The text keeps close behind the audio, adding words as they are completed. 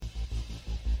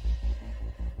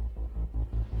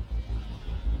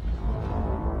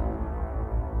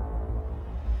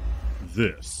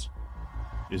This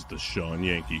is the Shawn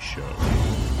Yankey Show.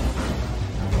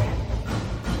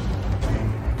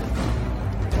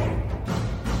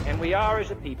 And we are,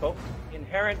 as a people,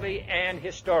 inherently and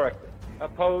historically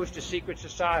opposed to secret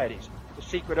societies, to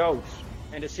secret oaths,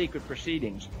 and to secret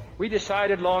proceedings. We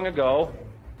decided long ago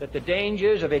that the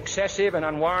dangers of excessive and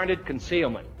unwarranted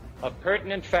concealment of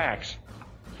pertinent facts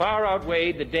far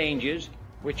outweighed the dangers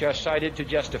which are cited to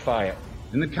justify it.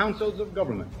 In the councils of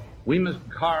government, we must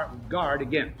guard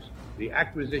against the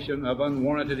acquisition of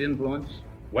unwarranted influence,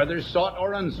 whether sought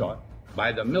or unsought,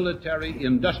 by the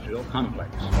military-industrial complex.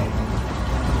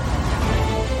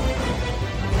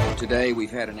 Today, we've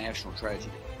had a national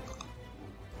tragedy.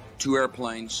 2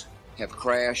 airplanes have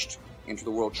crashed into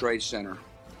the World Trade Center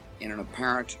in an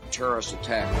apparent terrorist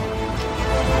attack.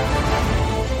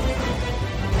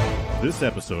 This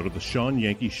episode of the Shawn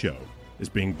Yankey Show is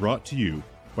being brought to you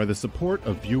by the support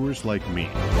of viewers like me.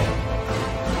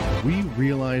 We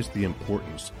realize the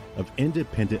importance of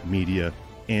independent media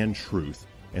and truth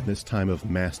in this time of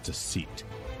mass deceit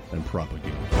and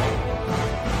propaganda.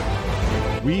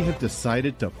 We have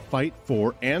decided to fight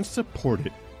for and support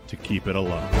it to keep it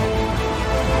alive.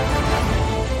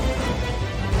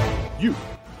 You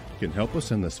can help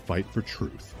us in this fight for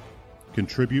truth.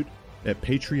 Contribute at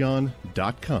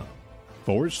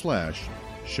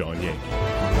patreon.com/Shawn Yankey.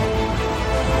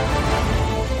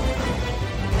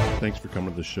 Thanks for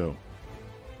coming to the show.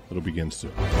 It'll begin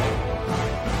soon.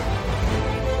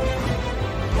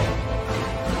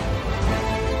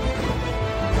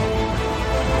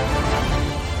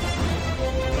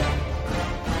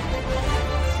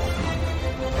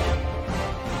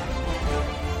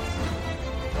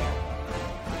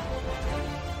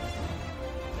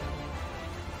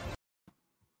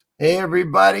 Hey,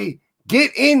 everybody,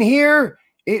 get in here.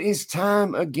 It is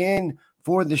time again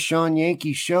for the Shawn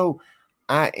Yankey Show.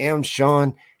 I am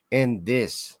Shawn, and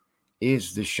this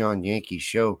is the Shawn Yankey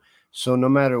Show. So no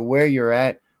matter where you're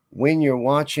at, when you're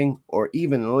watching, or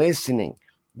even listening,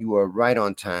 you are right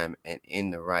on time and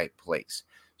in the right place.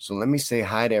 So let me say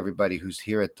hi to everybody who's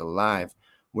here at the live.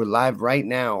 We're live right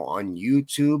now on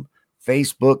YouTube,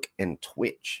 Facebook, and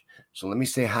Twitch. So let me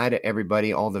say hi to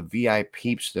everybody, all the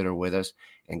VIPs that are with us,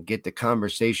 and get the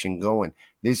conversation going.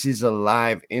 This is a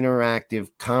live,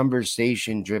 interactive,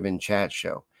 conversation-driven chat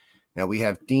show. Now, we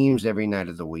have themes every night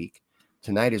of the week.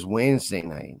 Tonight is Wednesday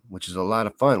night, which is a lot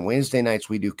of fun. Wednesday nights,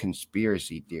 we do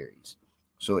conspiracy theories.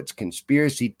 So it's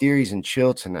conspiracy theories and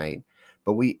chill tonight,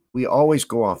 but we always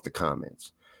go off the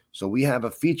comments. So we have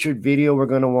a featured video we're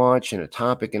going to watch and a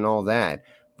topic and all that,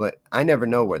 but I never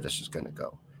know where this is going to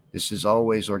go. This is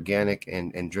always organic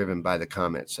and driven by the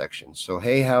comment section. So,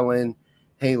 hey, Helen.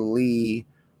 Hey, Lee.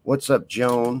 What's up,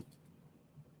 Joan?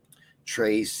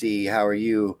 Tracy, how are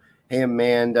you? Hey,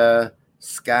 Amanda.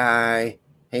 Sky.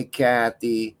 Hey,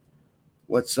 Kathy.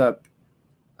 What's up?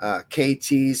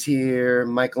 KT's here.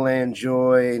 Michael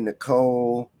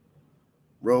Nicole.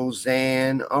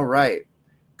 Roseanne. All right.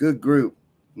 Good group.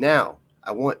 Now,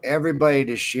 I want everybody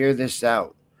to share this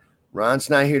out. Ron's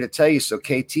not here to tell you, so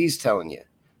KT's telling you.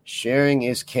 Sharing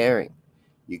is caring.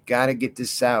 You got to get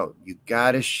this out. You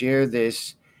got to share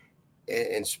this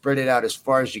and spread it out as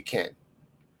far as you can,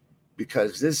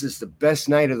 because this is the best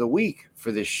night of the week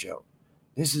for this show.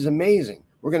 This is amazing.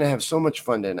 We're going to have so much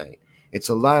fun tonight. It's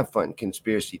a lot of fun,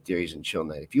 conspiracy theories and chill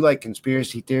night. If you like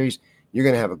conspiracy theories, you're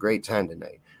going to have a great time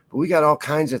tonight. But we got all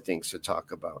kinds of things to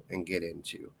talk about and get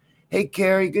into. Hey,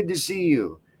 Carrie, good to see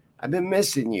you. I've been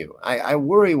missing you. I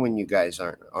worry when you guys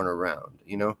aren't around,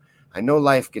 you know. I know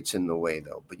life gets in the way,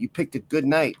 though, but you picked a good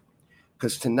night,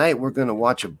 because tonight we're going to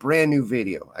watch a brand new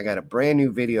video. I got a brand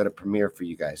new video to premiere for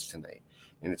you guys tonight,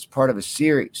 and it's part of a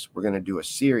series. We're going to do a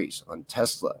series on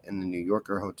Tesla in the New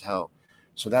Yorker Hotel.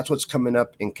 So that's what's coming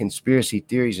up in Conspiracy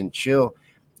Theories and Chill,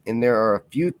 and there are a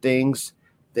few things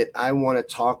that I want to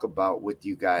talk about with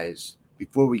you guys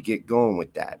before we get going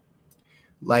with that.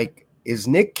 Like, is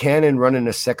Nick Cannon running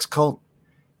a sex cult?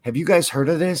 Have you guys heard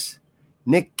of this?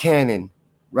 Nick Cannon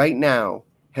right now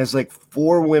has like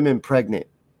 4 women pregnant,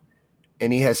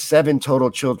 and he has 7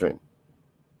 total children.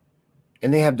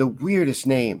 And they have the weirdest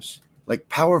names. Like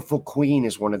Powerful Queen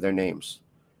is one of their names.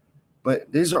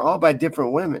 But these are all by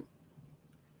different women.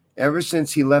 Ever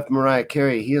since he left Mariah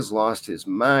Carey, he has lost his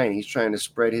mind. He's trying to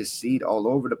spread his seed all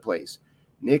over the place.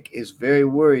 Nick is very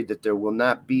worried that there will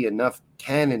not be enough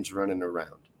cannons running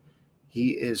around. He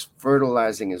is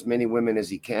fertilizing as many women as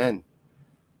he can.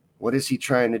 What is he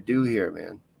trying to do here,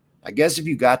 man? I guess if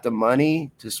you got the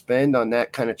money to spend on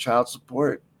that kind of child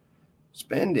support,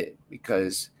 spend it,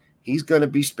 because he's going to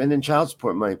be spending child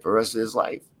support money for the rest of his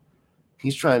life.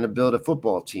 He's trying to build a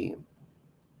football team.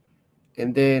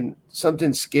 And then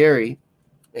something scary,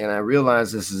 and I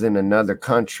realize this is in another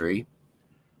country,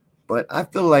 but I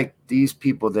feel like these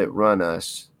people that run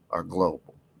us are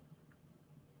global.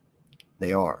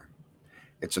 They are.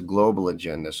 It's a global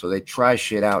agenda. So they try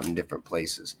shit out in different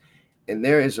places. And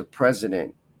there is a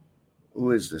president.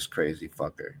 Who is this crazy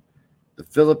fucker? The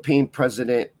Philippine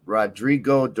president,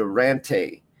 Rodrigo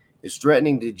Durante, is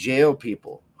threatening to jail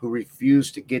people who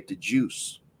refuse to get the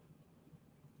juice.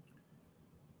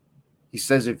 He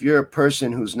says if you're a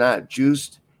person who's not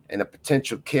juiced and a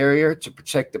potential carrier to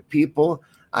protect the people,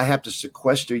 I have to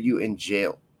sequester you in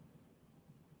jail.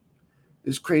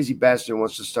 This crazy bastard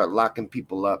wants to start locking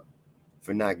people up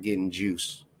for not getting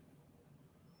juice.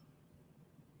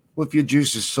 Well, if your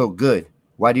juice is so good,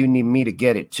 why do you need me to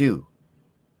get it too?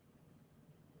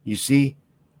 You see,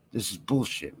 this is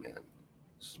bullshit, man.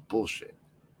 This is bullshit.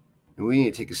 And we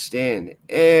need to take a stand.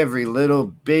 Every little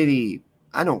bitty,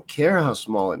 I don't care how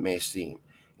small it may seem,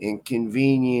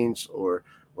 inconvenience or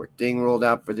thing rolled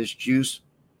out for this juice.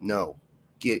 No,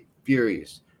 get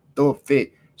furious. Throw a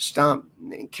fit. Stomp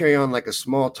and carry on like a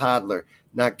small toddler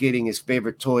not getting his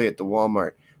favorite toy at the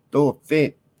Walmart. Throw a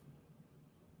fit.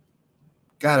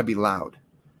 Gotta be loud.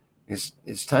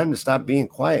 It's time to stop being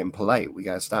quiet and polite. We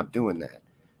gotta stop doing that.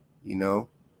 You know?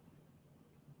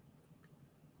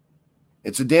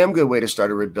 It's a damn good way to start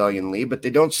a rebellion, Lee, but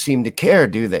they don't seem to care,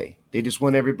 do they? They just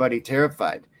want everybody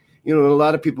terrified. You know, a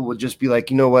lot of people would just be like,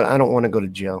 you know what? I don't want to go to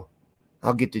jail.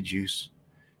 I'll get the juice.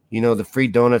 You know, the free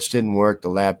donuts didn't work. The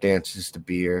lap dances, the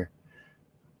beer.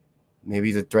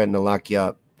 Maybe they're threatening to lock you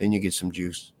up. Then you get some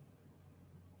juice.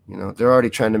 You know, they're already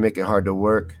trying to make it hard to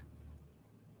work.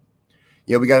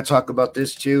 Yeah, we got to talk about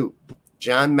this too.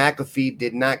 John McAfee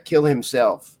did not kill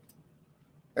himself.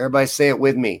 Everybody say it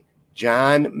with me.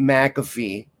 John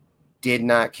McAfee did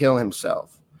not kill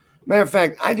himself. Matter of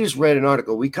fact, I just read an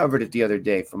article. We covered it the other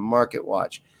day from Market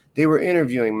Watch. They were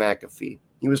interviewing McAfee.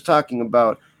 He was talking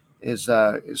about his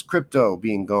crypto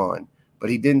being gone, but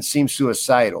he didn't seem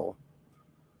suicidal.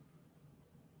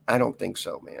 I don't think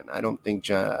so, man. I don't think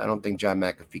John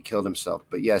McAfee killed himself.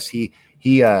 But yes, he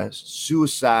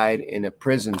suicide in a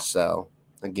prison cell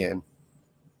again.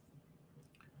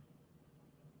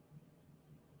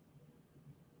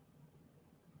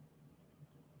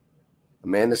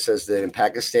 Amanda says that in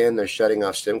Pakistan, they're shutting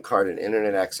off SIM card and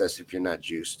internet access if you're not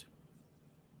juiced.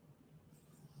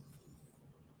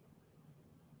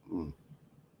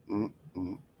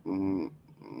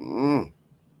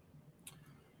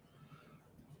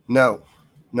 No,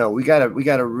 we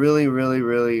gotta really, really,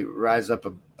 really rise up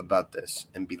about this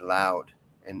and be loud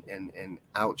and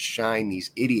outshine these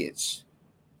idiots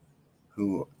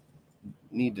who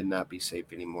need to not be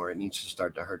safe anymore. It needs to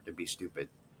start to hurt to be stupid.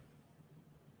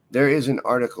 There is an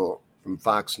article from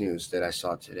Fox News that I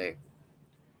saw today.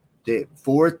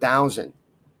 4,000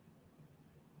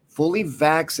 fully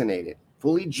vaccinated,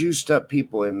 fully juiced up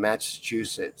people in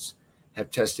Massachusetts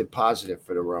have tested positive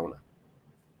for the Rona.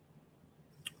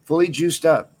 Fully juiced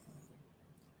up.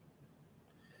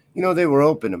 You know, they were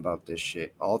open about this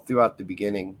shit all throughout the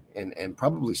beginning and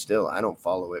probably still. I don't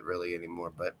follow it really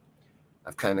anymore, but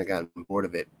I've kind of gotten bored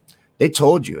of it. They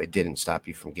told you it didn't stop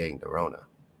you from getting the Rona.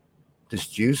 This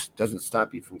juice doesn't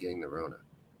stop you from getting the Rona.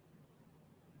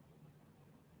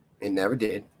 It never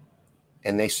did.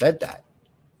 And they said that.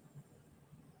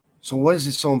 So what is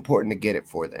it so important to get it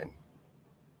for then?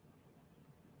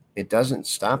 It doesn't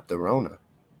stop the Rona.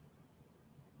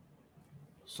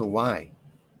 So why?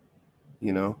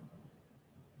 You know?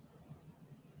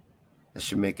 That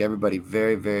should make everybody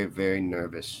very, very, very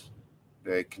nervous.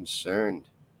 Very concerned.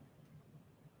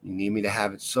 You need me to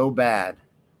have it so bad.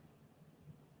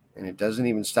 And it doesn't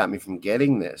even stop me from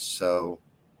getting this. So,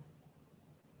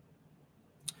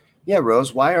 yeah,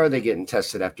 Rose, why are they getting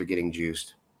tested after getting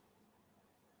juiced?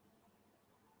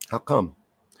 How come?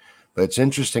 But it's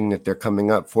interesting that they're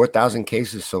coming up. 4,000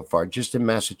 cases so far, just in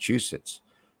Massachusetts,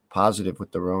 positive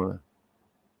with the Rona.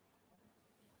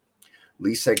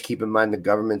 Lee said, keep in mind the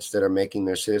governments that are making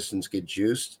their citizens get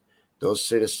juiced, those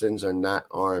citizens are not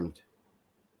armed.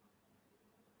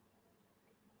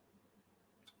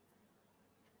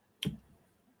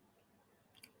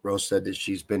 Rose said that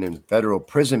she's been in federal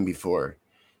prison before.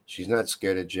 She's not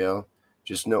scared of jail.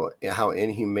 Just know how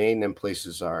inhumane them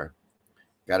places are.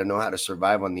 Got to know how to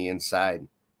survive on the inside.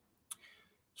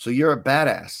 So you're a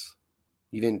badass.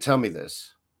 You didn't tell me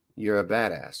this. You're a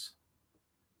badass.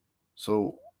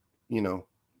 So, you know,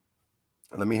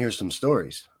 let me hear some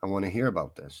stories. I want to hear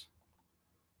about this.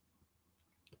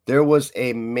 There was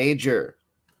a major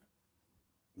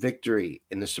victory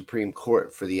in the Supreme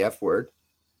Court for the F word.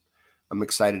 I'm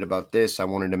excited about this. I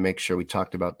wanted to make sure we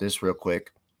talked about this real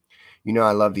quick. You know,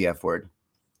 I love the F word.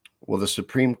 Well, the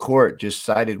Supreme Court just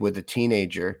sided with a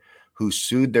teenager who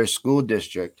sued their school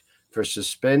district for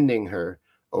suspending her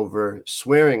over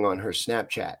swearing on her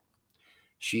Snapchat.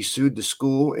 She sued the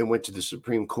school and went to the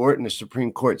Supreme Court, and the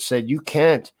Supreme Court said you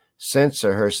can't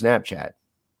censor her Snapchat.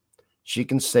 She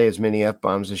can say as many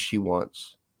F-bombs as she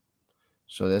wants.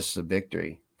 So this is a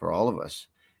victory for all of us.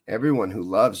 Everyone who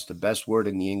loves the best word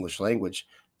in the English language,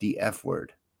 the F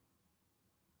word.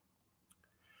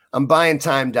 I'm buying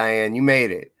time, Diane. You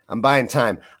made it. I'm buying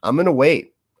time. I'm going to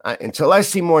wait until I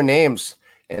see more names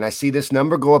and I see this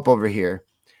number go up over here.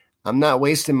 I'm not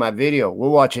wasting my video.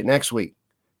 We'll watch it next week.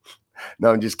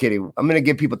 No, I'm just kidding. I'm going to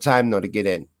give people time, though, to get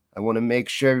in. I want to make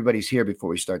sure everybody's here before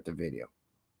we start the video.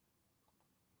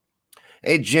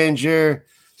 Hey, Ginger.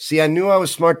 See, I knew I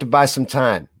was smart to buy some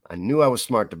time. And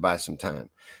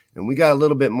we got a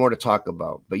little bit more to talk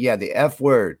about. But yeah, the F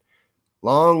word.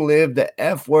 Long live the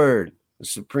F word. The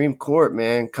Supreme Court,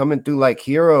 man, coming through like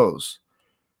heroes.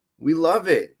 We love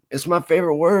it. It's my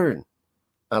favorite word.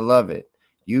 I love it.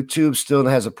 YouTube still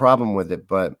has a problem with it,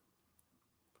 but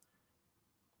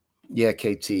yeah,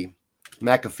 KT.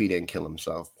 McAfee didn't kill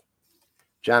himself.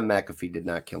 John McAfee did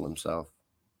not kill himself.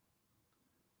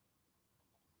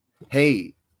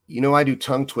 Hey, you know, I do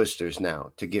tongue twisters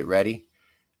now to get ready.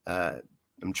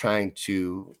 I'm trying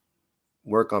to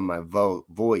work on my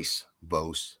voice.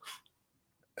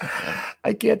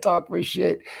 I can't talk for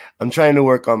shit. I'm trying to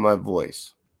work on my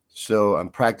voice. So I'm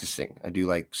practicing. I do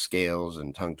like scales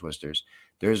and tongue twisters.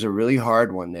 There's a really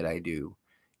hard one that I do,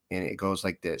 and it goes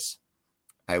like this.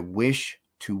 I wish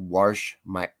to wash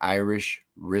my Irish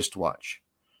wristwatch.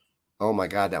 Oh my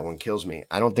God, that one kills me.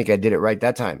 I don't think I did it right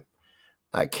that time.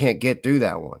 I can't get through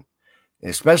that one,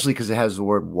 especially because it has the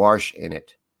word wash in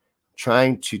it. I'm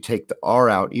trying to take the R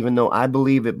out, even though I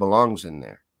believe it belongs in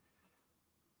there.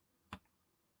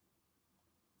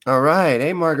 All right.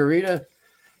 Hey, Margarita.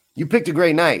 You picked a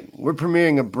great night. We're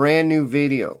premiering a brand new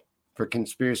video for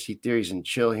Conspiracy Theories and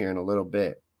Chill here in a little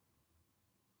bit.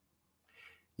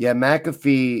 Yeah,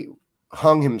 McAfee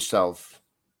hung himself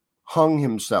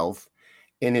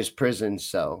in his prison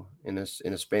cell, in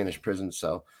a Spanish prison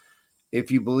cell.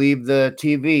 If you believe the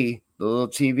little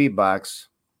TV box,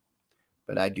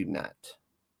 but I do not.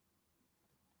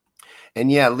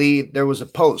 And yeah, Lee, there was a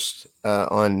post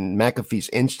on McAfee's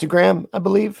Instagram, I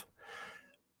believe.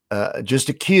 Just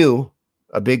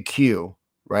a big Q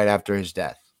right after his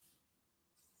death,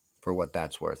 for what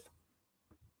that's worth.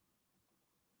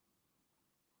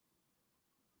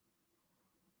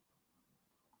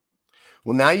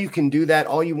 Well, now you can do that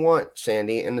all you want,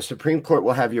 Sandy, and the Supreme Court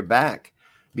will have your back,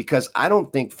 because I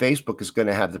don't think Facebook is going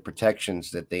to have the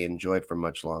protections that they enjoy for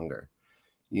much longer.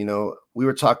 You know, we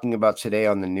were talking about today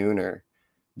on the Nooner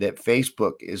that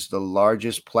Facebook is the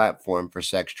largest platform for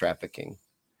sex trafficking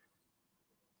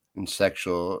and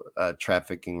sexual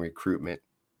trafficking recruitment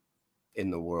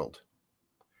in the world.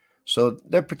 So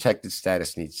their protected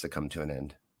status needs to come to an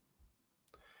end.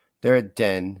 They're a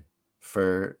den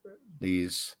for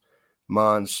these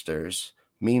monsters.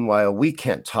 Meanwhile, we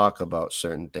can't talk about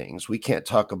certain things. We can't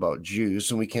talk about Jews,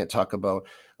 and we can't talk about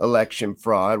election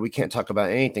fraud. We can't talk about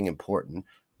anything important,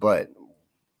 but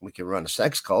we can run a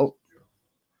sex cult.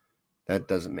 That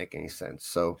doesn't make any sense.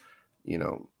 So, you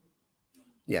know,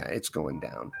 yeah, it's going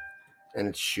down, and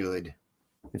it should.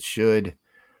 It should.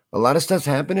 A lot of stuff's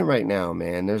happening right now,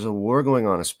 man. There's a war going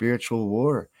on, a spiritual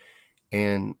war,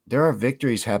 and there are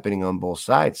victories happening on both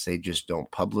sides. They just don't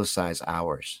publicize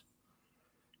ours.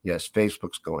 Yes,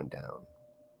 Facebook's going down.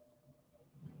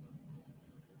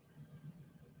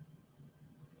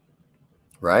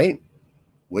 Right?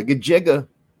 Wigga jigga.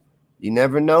 You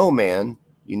never know, man.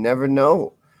 You never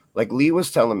know. Like Lee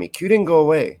was telling me, Q didn't go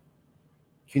away.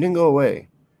 Wigga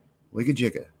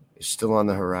jigga is still on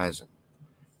the horizon.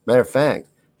 Matter of fact,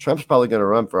 Trump's probably going to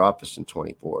run for office in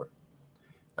 24.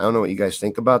 I don't know what you guys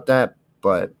think about that,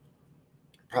 but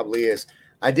probably is.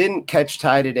 I didn't catch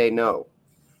Ty today, no.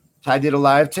 Ty did a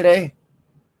live today.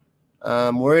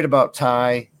 I'm worried about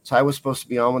Ty. Ty was supposed to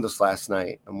be on with us last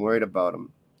night. I'm worried about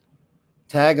him.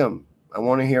 Tag him. I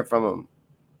want to hear from him.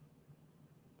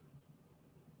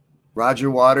 Roger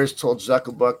Waters told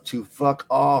Zuckerberg to fuck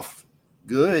off.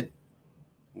 Good.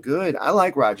 I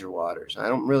like Roger Waters. I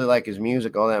don't really like his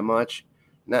music all that much.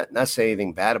 Not say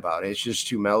anything bad about it. It's just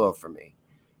too mellow for me.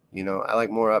 You know, I like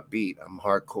more upbeat. I'm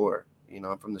hardcore. You know,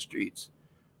 I'm from the streets.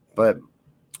 But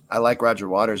I like Roger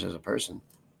Waters as a person,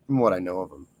 from what I know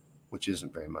of him, which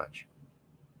isn't very much.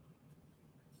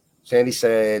 Sandy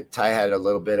said Ty had a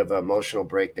little bit of an emotional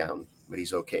breakdown, but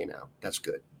he's okay now. That's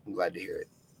good. I'm glad to hear it.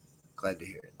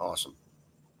 Awesome.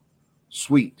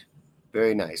 Sweet.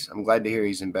 Very nice. I'm glad to hear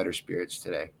he's in better spirits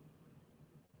today.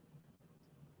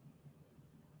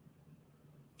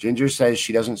 Ginger says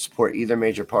she doesn't support either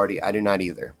major party. I do not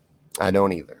either. I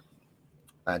don't either.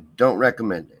 I don't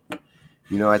recommend it.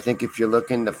 You know, I think if you're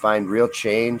looking to find real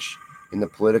change in the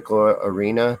political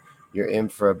arena, you're in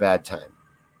for a bad time.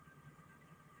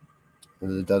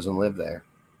 It doesn't live there.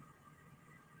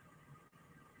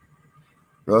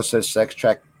 Rose says sex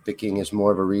trafficking is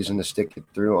more of a reason to stick it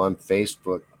through on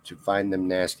Facebook to find them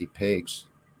nasty pigs.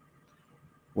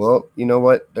 Well, you know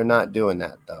what? They're not doing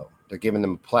that, though. They're giving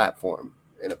them a platform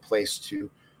and a place to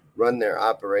run their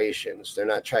operations. They're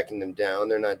not tracking them down.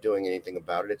 They're not doing anything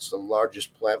about it. It's the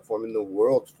largest platform in the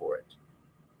world for it.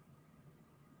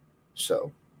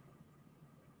 So,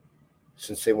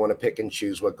 since they want to pick and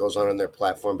choose what goes on their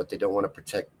platform, but they don't want to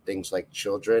protect things like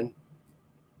children,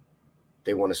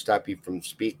 they want to stop you from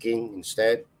speaking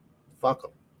instead, fuck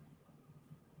them.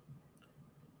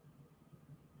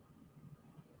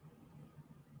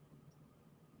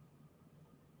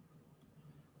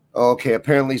 Okay,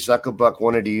 apparently Zuckerbuck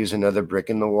wanted to use another brick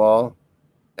in the wall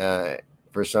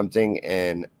for something,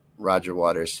 and Roger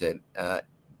Waters said,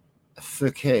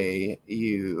 "Okay,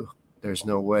 there's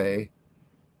no way."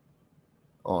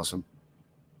 Awesome.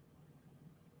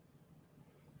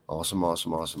 Awesome.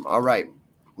 All right.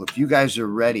 Well, if you guys are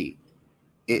ready,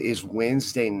 it is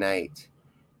Wednesday night,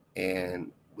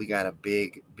 and we got a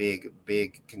big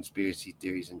conspiracy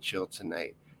theories and chill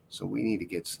tonight. So we need to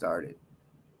get started.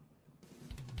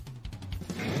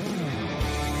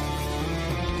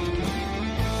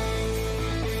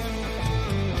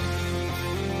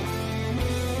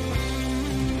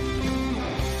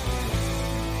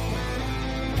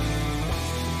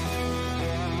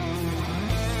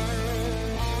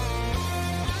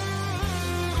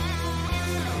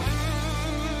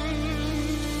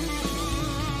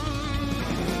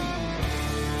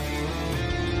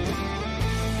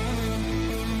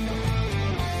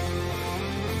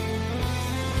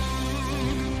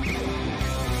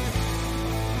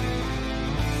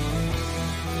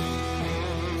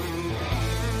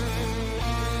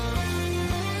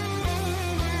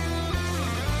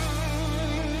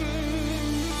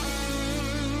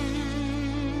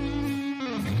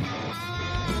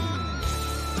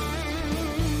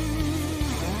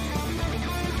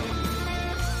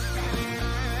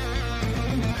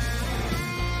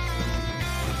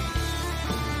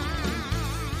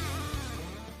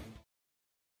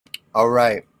 All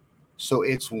right. So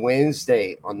it's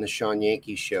Wednesday on the Shawn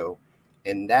Yankey Show,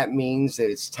 and that means that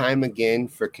it's time again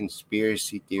for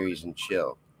Conspiracy Theories and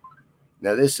Chill.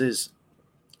 Now, this is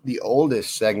the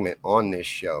oldest segment on this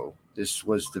show. This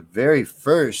was the very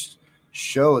first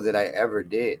show that I ever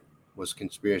did, was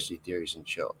Conspiracy Theories and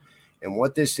Chill. And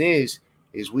what this is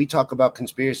we talk about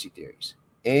conspiracy theories,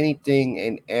 anything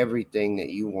and everything that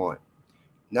you want.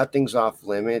 Nothing's off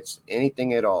limits,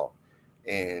 anything at all.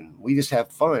 And we just have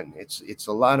fun. It's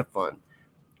a lot of fun,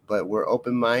 but we're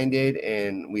open-minded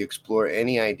and we explore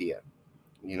any idea,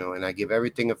 you know, and I give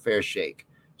everything a fair shake.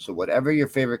 So whatever your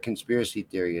favorite conspiracy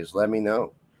theory is, let me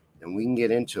know and we can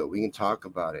get into it. We can talk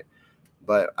about it.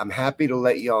 But I'm happy to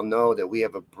let y'all know that we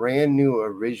have a brand new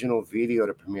original video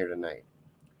to premiere tonight.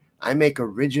 I make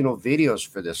original videos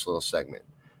for this little segment,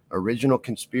 original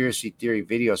conspiracy theory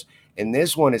videos. And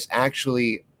this one is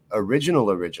actually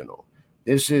original.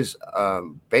 This is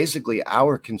basically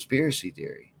our conspiracy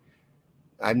theory.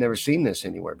 I've never seen this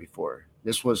anywhere before.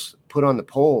 This was put on the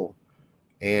poll,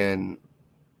 and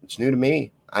it's new to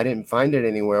me. I didn't find it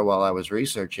anywhere while I was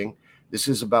researching. This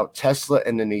is about Tesla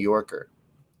and the New Yorker,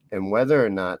 and whether or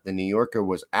not the New Yorker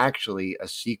was actually a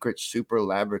secret super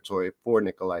laboratory for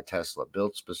Nikola Tesla,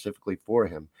 built specifically for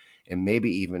him, and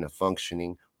maybe even a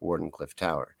functioning Wardenclyffe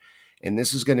Tower. And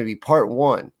this is going to be part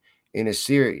one in a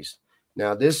series.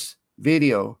 Now, this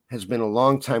video has been a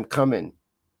long time coming,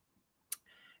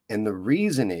 and the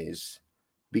reason is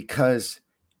because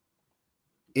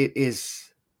it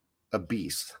is a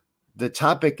beast. The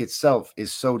topic itself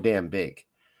is so damn big.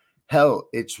 Hell,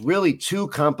 it's really two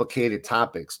complicated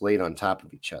topics laid on top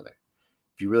of each other,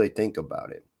 if you really think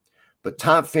about it. But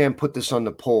Top Fan put this on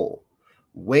the poll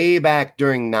way back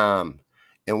during NAM,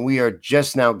 and we are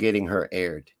just now getting her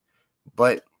aired.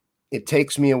 But it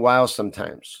takes me a while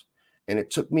sometimes. And it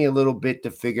took me a little bit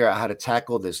to figure out how to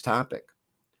tackle this topic.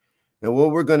 Now,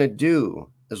 what we're going to do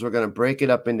is we're going to break it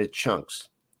up into chunks.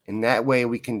 And that way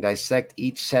we can dissect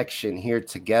each section here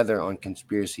together on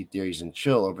Conspiracy Theories and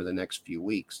Chill over the next few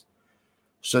weeks.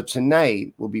 So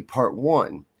tonight will be part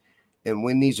one. And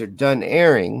when these are done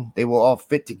airing, they will all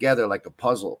fit together like a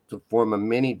puzzle to form a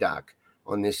mini doc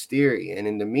on this theory. And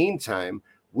in the meantime,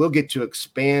 we'll get to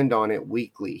expand on it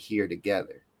weekly here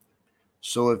together.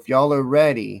 So if y'all are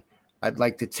ready, I'd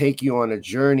like to take you on a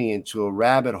journey into a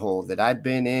rabbit hole that I've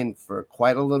been in for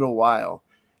quite a little while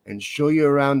and show you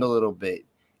around a little bit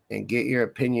and get your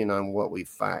opinion on what we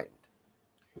find.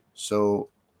 So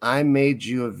I made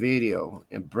you a video,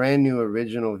 a brand new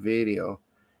original video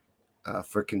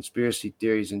for Conspiracy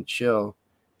Theories and Chill,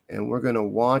 and we're going to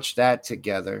watch that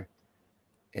together.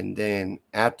 And then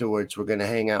afterwards, we're going to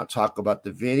hang out, talk about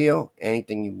the video,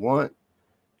 anything you want,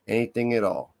 anything at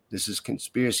all. This is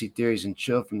Conspiracy Theories and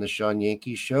Chill from the Shawn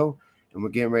Yankey Show, and we're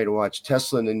getting ready to watch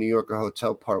Tesla in the New Yorker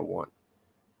Hotel Part 1.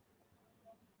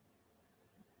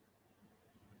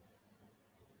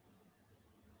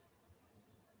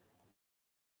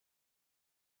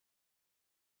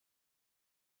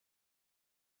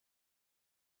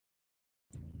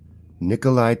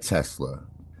 Nikola Tesla,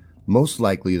 most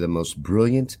likely the most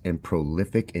brilliant and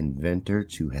prolific inventor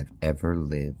to have ever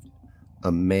lived.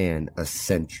 A man a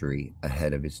century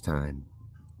ahead of his time.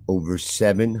 Over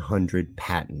 700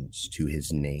 patents to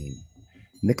his name.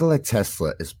 Nikola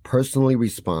Tesla is personally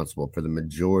responsible for the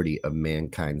majority of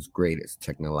mankind's greatest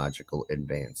technological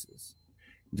advances.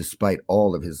 Despite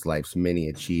all of his life's many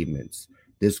achievements,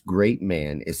 this great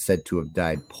man is said to have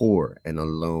died poor and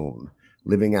alone,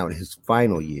 living out his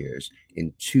final years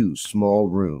in 2 small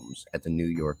rooms at the New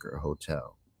Yorker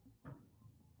Hotel.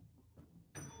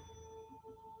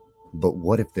 But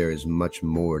what if there is much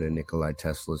more to Nikola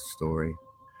Tesla's story?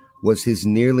 Was his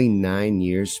nearly 9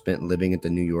 years spent living at the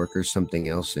New Yorker something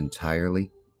else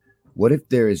entirely? What if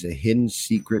there is a hidden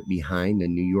secret behind the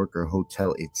New Yorker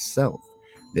Hotel itself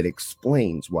that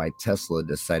explains why Tesla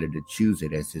decided to choose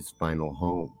it as his final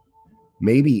home?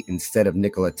 Maybe instead of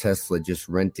Nikola Tesla just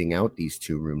renting out these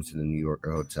 2 rooms in the New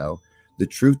Yorker Hotel, the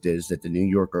truth is that the New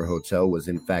Yorker Hotel was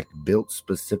in fact built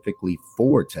specifically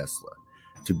for Tesla,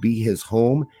 to be his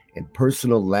home and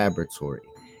personal laboratory,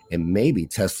 and maybe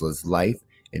Tesla's life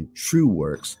and true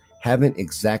works haven't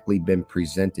exactly been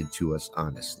presented to us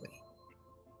honestly.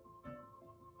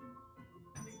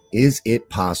 Is it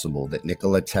possible that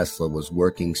Nikola Tesla was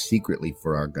working secretly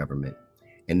for our government,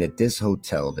 and that this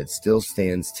hotel that still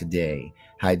stands today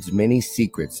hides many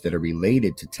secrets that are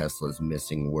related to Tesla's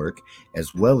missing work,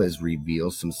 as well as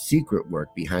reveals some secret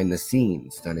work behind the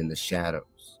scenes done in the shadows?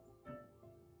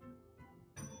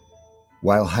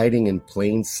 While hiding in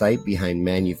plain sight behind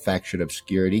manufactured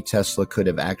obscurity, Tesla could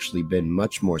have actually been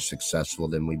much more successful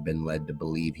than we've been led to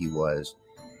believe he was.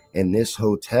 And this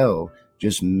hotel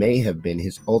just may have been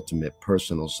his ultimate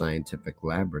personal scientific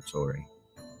laboratory.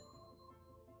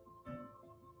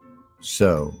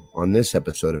 So, on this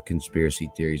episode of Conspiracy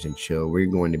Theories and Chill, we're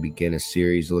going to begin a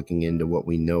series looking into what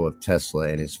we know of Tesla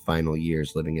and his final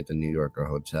years living at the New Yorker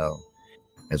Hotel,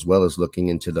 as well as looking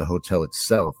into the hotel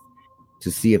itself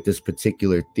to see if this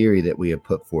particular theory that we have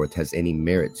put forth has any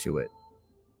merit to it.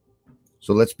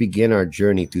 So let's begin our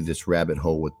journey through this rabbit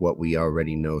hole with what we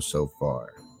already know so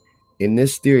far. In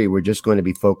this theory, we're just going to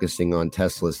be focusing on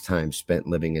Tesla's time spent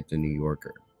living at the New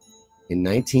Yorker. In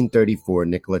 1934,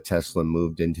 Nikola Tesla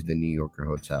moved into the New Yorker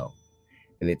Hotel,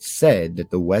 and it's said that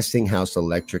the Westinghouse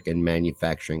Electric and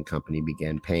Manufacturing Company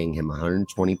began paying him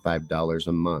 $125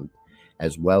 a month,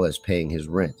 as well as paying his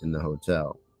rent in the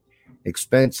hotel.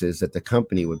 Expenses that the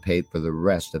company would pay for the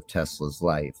rest of Tesla's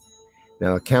life.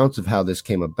 Now, accounts of how this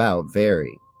came about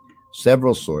vary.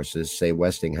 Several sources say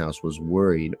Westinghouse was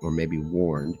worried or maybe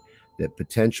warned that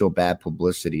potential bad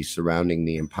publicity surrounding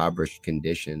the impoverished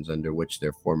conditions under which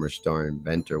their former star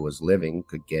inventor was living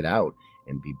could get out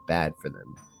and be bad for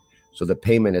them. So the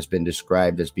payment has been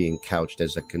described as being couched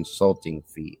as a consulting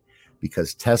fee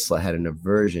because Tesla had an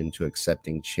aversion to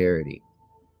accepting charity.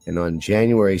 And on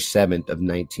January 7th of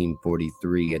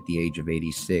 1943, at the age of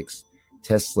 86,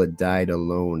 Tesla died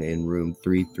alone in room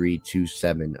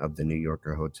 3327 of the New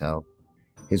Yorker Hotel.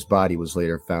 His body was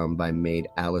later found by maid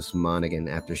Alice Monaghan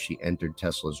after she entered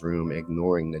Tesla's room,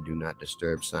 ignoring the do not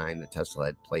disturb sign that Tesla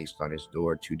had placed on his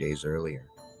door 2 days earlier.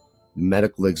 The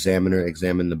medical examiner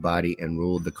examined the body and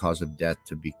ruled the cause of death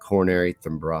to be coronary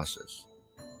thrombosis.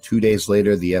 2 days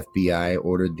later, the FBI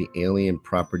ordered the alien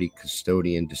property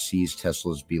custodian to seize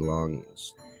Tesla's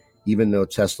belongings. Even though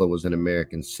Tesla was an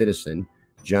American citizen,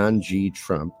 John G.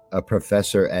 Trump, a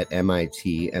professor at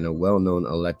MIT and a well-known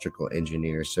electrical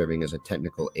engineer serving as a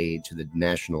technical aide to the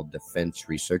National Defense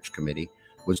Research Committee,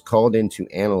 was called in to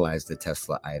analyze the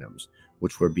Tesla items,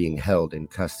 which were being held in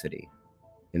custody.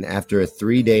 And after a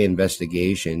 3-day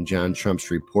investigation, John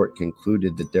Trump's report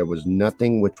concluded that there was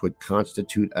nothing which would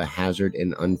constitute a hazard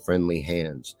in unfriendly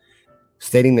hands,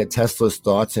 stating that Tesla's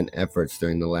thoughts and efforts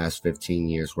during the last 15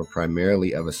 years were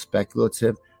primarily of a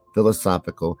speculative,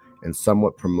 philosophical, and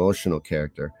somewhat promotional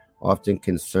character, often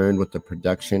concerned with the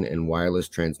production and wireless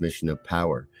transmission of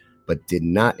power, but did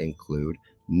not include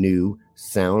new,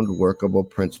 sound, workable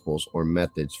principles or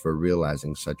methods for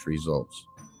realizing such results.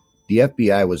 The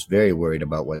FBI was very worried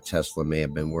about what Tesla may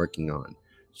have been working on,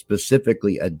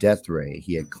 specifically a death ray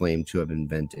he had claimed to have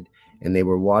invented, and they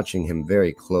were watching him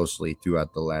very closely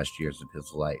throughout the last years of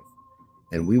his life.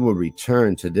 And we will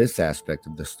return to this aspect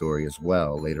of the story as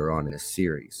well later on in this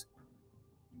series.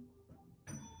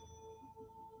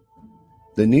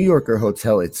 The New Yorker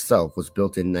Hotel itself was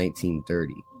built in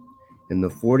 1930, and the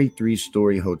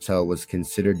 43-story hotel was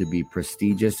considered to be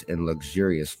prestigious and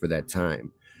luxurious for that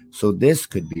time. So this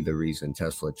could be the reason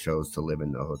Tesla chose to live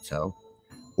in the hotel,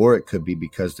 or it could be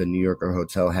because the New Yorker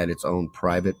Hotel had its own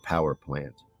private power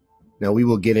plant. Now, we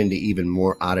will get into even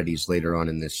more oddities later on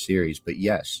in this series, but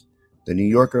yes, the New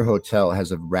Yorker Hotel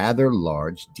has a rather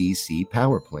large DC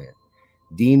power plant,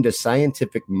 deemed a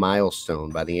scientific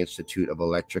milestone by the Institute of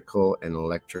Electrical and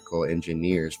Electrical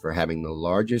Engineers for having the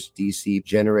largest DC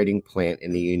generating plant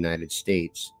in the United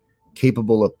States,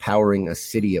 capable of powering a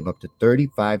city of up to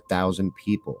 35,000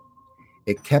 people.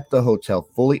 It kept the hotel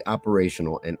fully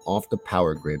operational and off the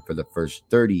power grid for the first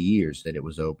 30 years that it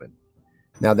was open.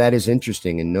 Now that is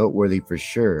interesting and noteworthy for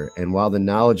sure, and while the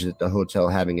knowledge that the hotel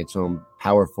having its own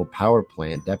powerful power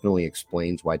plant definitely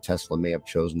explains why Tesla may have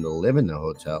chosen to live in the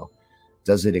hotel,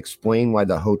 does it explain why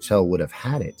the hotel would have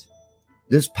had it?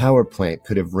 This power plant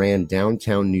could have ran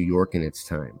downtown New York in its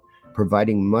time,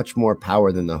 providing much more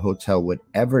power than the hotel would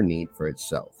ever need for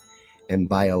itself, and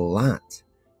by a lot.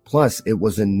 Plus, it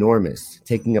was enormous,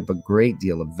 taking up a great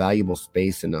deal of valuable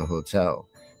space in the hotel,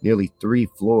 nearly 3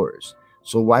 floors.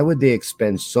 So why would they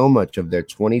expend so much of their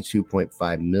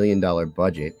 $22.5 million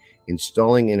budget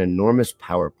installing an enormous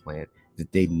power plant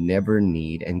that they'd never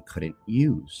need and couldn't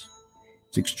use?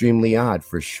 It's extremely odd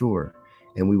for sure,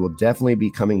 and we will definitely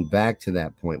be coming back to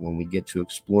that point when we get to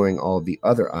exploring all of the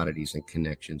other oddities and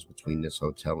connections between this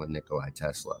hotel and Nikola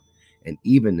Tesla, and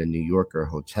even the New Yorker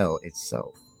Hotel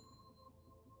itself.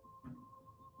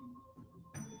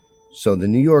 So the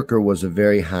New Yorker was a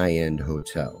very high-end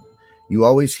hotel. You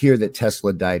always hear that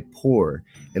Tesla died poor,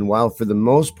 and while for the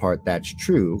most part that's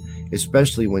true,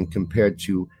 especially when compared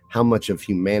to how much of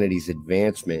humanity's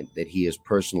advancement that he is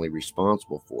personally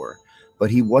responsible for,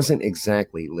 but he wasn't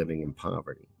exactly living in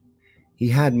poverty. He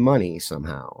had money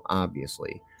somehow,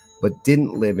 obviously, but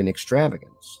didn't live in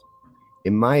extravagance.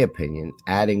 In my opinion,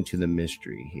 adding to the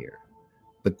mystery here.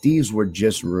 But these were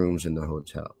just rooms in the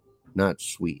hotel, not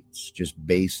suites, just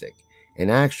basic,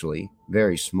 and actually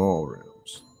very small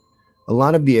rooms. A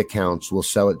lot of the accounts will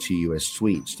sell it to you as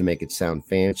suites to make it sound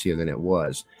fancier than it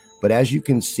was, but as you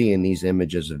can see in these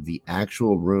images of the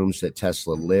actual rooms that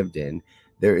Tesla lived in,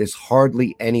 there is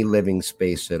hardly any living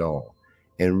space at all,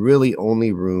 and really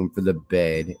only room for the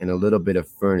bed and a little bit of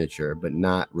furniture, but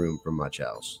not room for much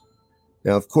else.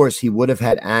 Now, of course, he would have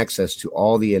had access to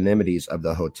all the amenities of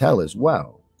the hotel as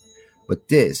well, but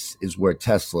this is where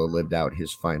Tesla lived out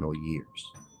his final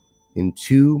years, in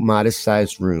 2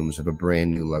 modest-sized rooms of a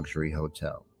brand new luxury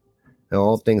hotel. Now,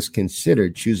 all things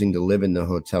considered, choosing to live in the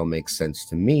hotel makes sense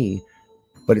to me,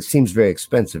 but it seems very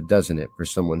expensive, doesn't it, for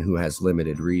someone who has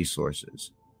limited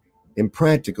resources?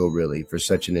 Impractical, really, for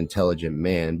such an intelligent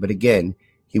man, but again,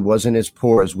 he wasn't as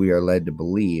poor as we are led to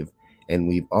believe, and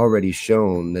we've already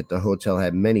shown that the hotel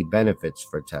had many benefits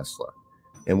for Tesla.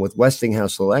 And with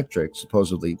Westinghouse Electric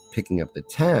supposedly picking up the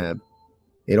tab,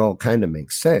 it all kind of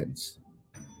makes sense.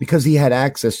 Because he had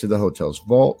access to the hotel's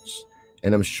vaults,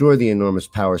 and I'm sure the enormous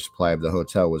power supply of the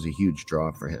hotel was a huge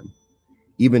draw for him,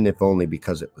 even if only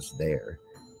because it was there.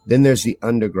 Then there's the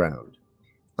underground.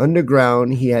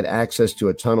 Underground, he had access to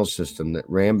a tunnel system that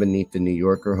ran beneath the New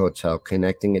Yorker Hotel,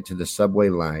 connecting it to the subway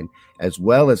line, as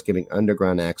well as giving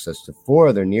underground access to 4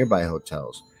 other nearby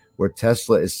hotels, where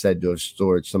Tesla is said to have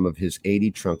stored some of his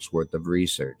 80 trunks worth of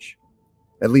research.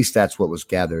 At least that's what was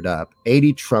gathered up.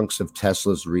 80 trunks of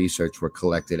Tesla's research were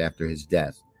collected after his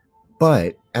death.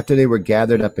 But after they were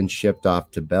gathered up and shipped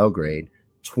off to Belgrade,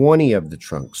 20 of the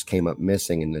trunks came up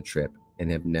missing in the trip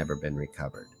and have never been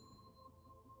recovered.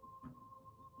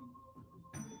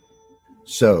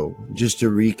 So, just to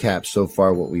recap so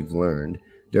far what we've learned,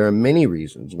 there are many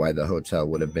reasons why the hotel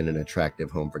would have been an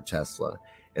attractive home for Tesla.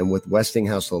 And with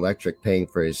Westinghouse Electric paying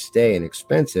for his stay and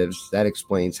expenses, that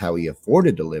explains how he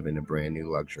afforded to live in a brand new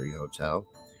luxury hotel.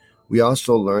 We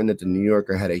also learned that the New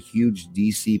Yorker had a huge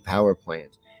DC power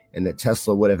plant, and that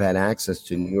Tesla would have had access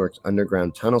to New York's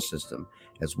underground tunnel system,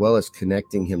 as well as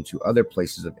connecting him to other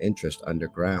places of interest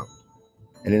underground.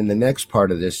 And in the next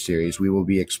part of this series, we will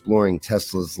be exploring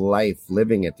Tesla's life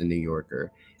living at the New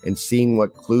Yorker and seeing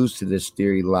what clues to this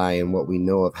theory lie in what we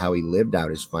know of how he lived out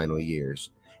his final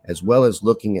years, as well as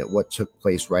looking at what took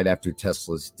place right after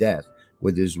Tesla's death,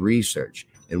 with his research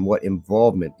and what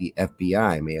involvement the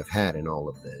FBI may have had in all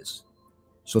of this.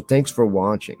 So thanks for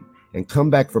watching, and come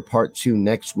back for part 2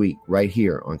 next week right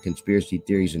here on Conspiracy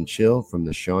Theories and Chill from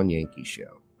the Shawn Yankey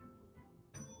Show.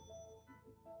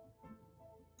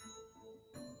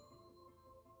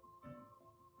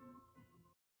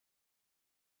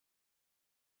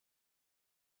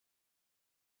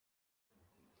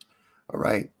 All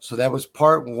right, so that was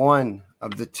part 1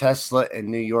 of the Tesla and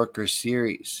New Yorker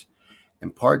series.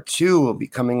 And part 2 will be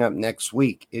coming up next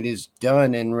week. It is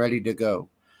done and ready to go.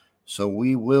 So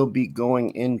we will be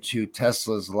going into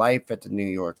Tesla's life at the New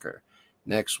Yorker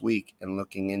next week and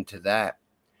looking into that.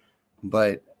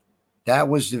 But that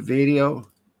was the video,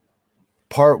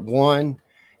 part 1.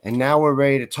 And now we're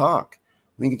ready to talk.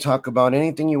 We can talk about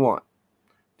anything you want.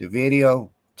 The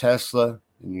video, Tesla,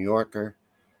 the New Yorker,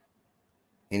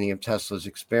 any of Tesla's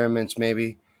experiments,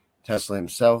 maybe Tesla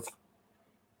himself,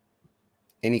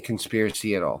 any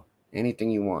conspiracy at all,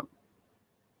 anything you want.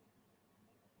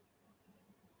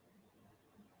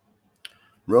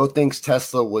 Ro thinks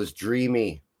Tesla was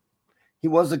dreamy. He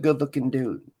was a good-looking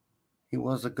dude.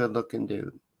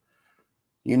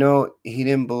 You know, he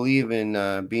didn't believe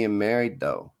in being married,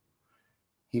 though.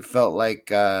 He felt like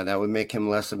that would make him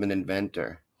less of an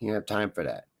inventor. He didn't have time for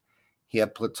that. He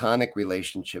had platonic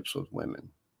relationships with women.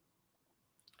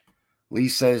 Lee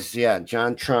says, yeah,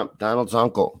 John Trump, Donald's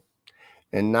uncle.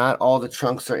 And not all the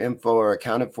trunks or info are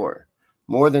accounted for.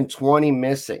 More than 20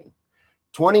 missing.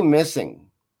 20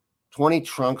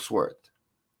 trunks worth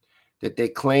that they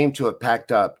claim to have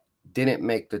packed up didn't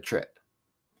make the trip.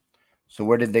 So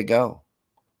where did they go?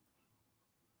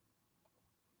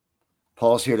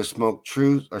 Paul's here to smoke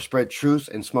truth or spread truth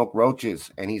and smoke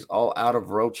roaches, and he's all out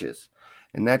of roaches.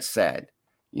 And that's sad.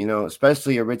 You know,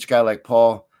 especially a rich guy like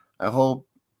Paul. I hope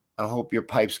your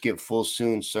pipes get full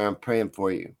soon, sir. I'm praying for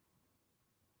you.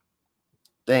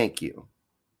 Thank you.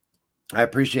 I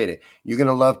appreciate it. You're going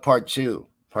to love part 2.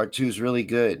 Part 2 is really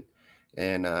good.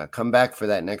 And come back for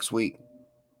that next week.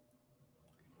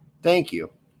 Thank you.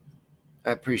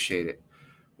 I appreciate it.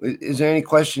 Is there any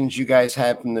questions you guys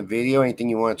have from the video? Anything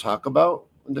you want to talk about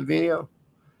in the video?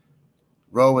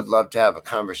 Ro would love to have a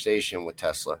conversation with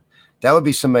Tesla. That would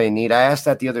be somebody neat. I asked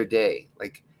that the other day.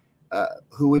 Like,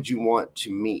 who would you want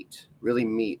to meet? Really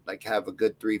meet? Like, have a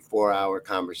good 3-4 hour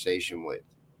conversation with?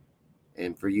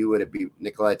 And for you, would it be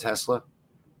Nikola Tesla?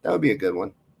 That would be a good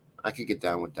one. I could get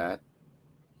down with that.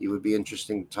 He would be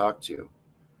interesting to talk to.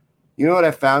 You know what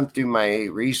I found through my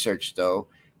research, though?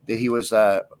 That he was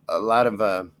a lot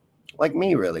of, like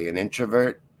me, really, an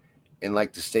introvert and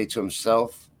liked to stay to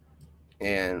himself,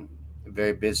 and a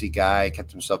very busy guy,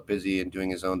 kept himself busy and doing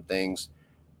his own things.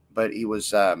 But he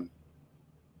was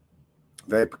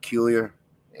very peculiar,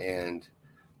 and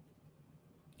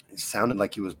it sounded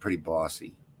like he was pretty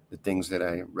bossy. The things that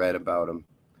I read about him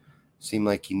seemed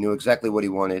like he knew exactly what he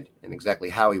wanted and exactly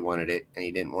how he wanted it, and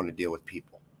he didn't want to deal with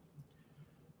people.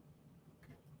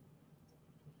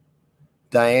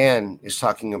 Diane is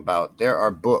talking about there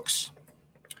are books.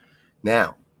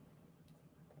 Now,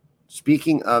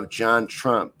 speaking of John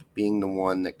Trump being the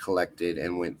one that collected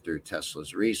and went through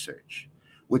Tesla's research,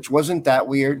 which wasn't that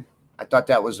weird. I thought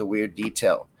that was a weird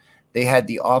detail. They had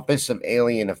the Office of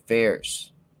Alien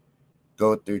Affairs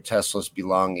go through Tesla's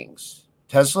belongings.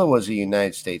 Tesla was a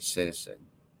United States citizen.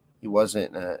 He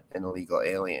wasn't an illegal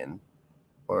alien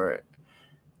or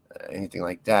anything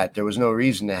like that. There was no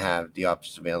reason to have the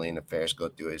Office of Alien Affairs go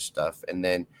through his stuff. And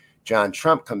then John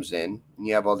Trump comes in and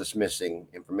you have all this missing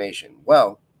information.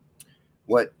 Well,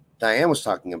 what Diane was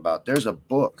talking about, there's a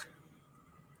book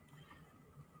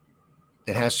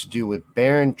that has to do with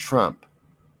Baron Trump,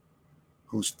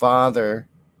 whose father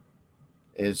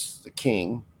is the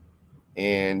king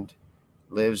and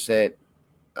lives at,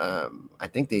 I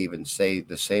think they even say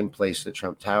the same place the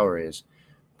Trump Tower is,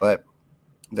 but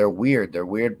they're weird. They're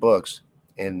weird books.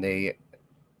 And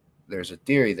there's a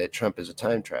theory that Trump is a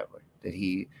time traveler, that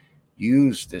he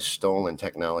used this stolen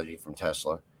technology from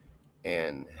Tesla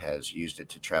and has used it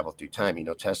to travel through time. You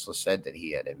know, Tesla said that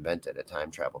he had invented a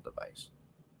time travel device.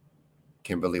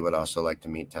 Kimberly would also like to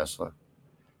meet Tesla.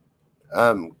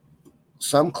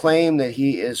 Some claim that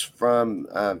he is from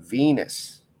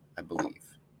Venus, I believe.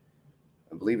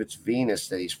 I believe it's Venus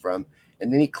that he's from.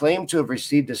 And then he claimed to have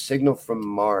received a signal from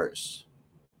Mars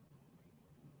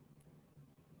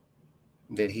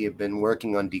that he had been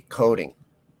working on decoding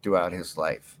throughout his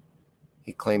life.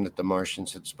 He claimed that the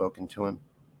Martians had spoken to him.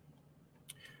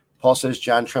 Paul says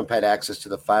John Trump had access to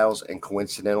the files, and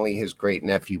coincidentally, his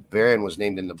great-nephew Baron was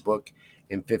named in the book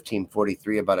in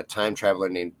 1543 about a time traveler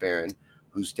named Baron,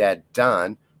 whose dad,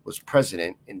 Don, was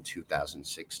president in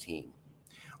 2016.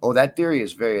 Oh, that theory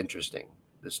is very interesting.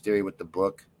 This theory with the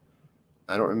book.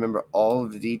 I don't remember all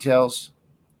of the details,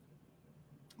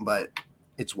 but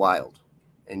it's wild.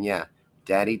 And yeah,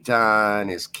 Daddy Don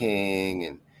is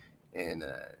king, and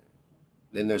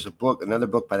then there's another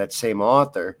book by that same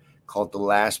author called The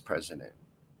Last President.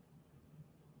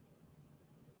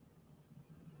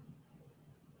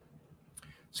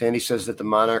 Sandy says that the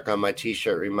monarch on my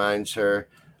t-shirt reminds her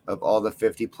of all the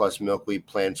 50 plus milkweed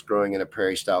plants growing in a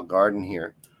prairie-style garden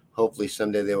here. Hopefully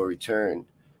someday they will return.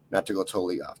 Not to go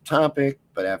totally off topic,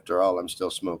 but after all, I'm still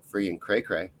smoke-free and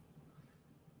cray-cray.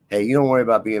 Hey, you don't worry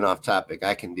about being off topic.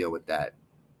 I can deal with that.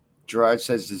 Gerard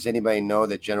says, does anybody know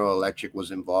that General Electric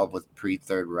was involved with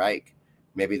pre-Third Reich?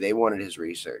 Maybe they wanted his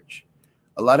research.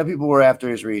 A lot of people were after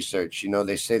his research. You know,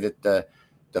 they say that the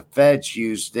feds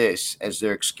used this as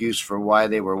their excuse for why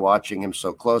they were watching him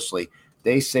so closely.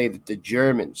 They say that the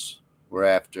Germans were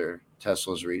after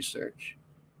Tesla's research,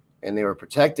 and they were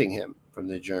protecting him from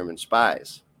the German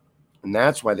spies. And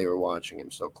that's why they were watching him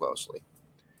so closely.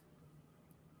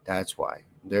 That's why.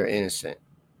 They're innocent.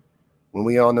 When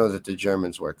we all know that the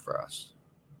Germans work for us.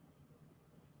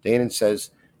 Danon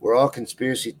says, we're all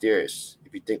conspiracy theorists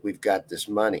if you think we've got this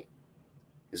money.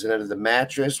 Is it under the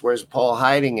mattress? Where's Paul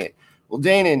hiding it? Well,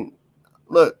 Danon,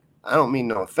 look, I don't mean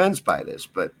no offense by this,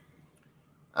 but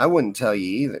I wouldn't tell you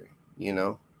either, you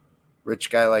know.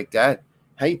 Rich guy like that.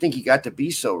 How you think he got to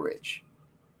be so rich?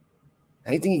 How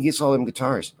do you think he gets all them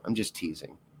guitars? I'm just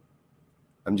teasing.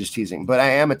 But I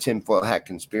am a tinfoil hat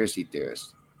conspiracy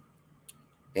theorist.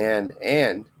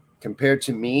 And compared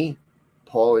to me,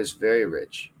 Paul is very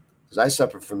rich. Because I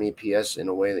suffer from EPS in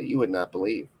a way that you would not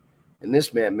believe. And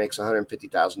this man makes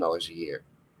 $150,000 a year.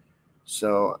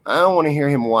 So I don't want to hear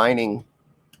him whining.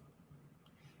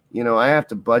 You know, I have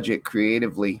to budget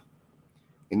creatively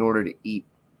in order to eat.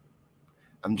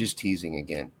 I'm just teasing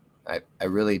again. I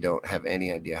really don't have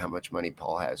any idea how much money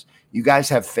Paul has. You guys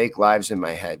have fake lives in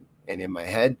my head. And in my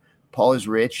head, Paul is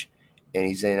rich and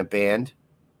he's in a band.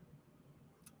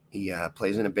 He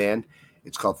plays in a band.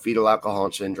 It's called Fetal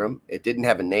Alcohol Syndrome. It didn't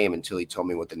have a name until he told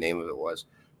me what the name of it was.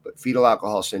 But Fetal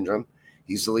Alcohol Syndrome.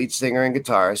 He's the lead singer and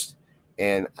guitarist.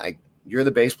 And you're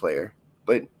the bass player,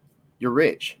 but you're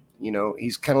rich. You know,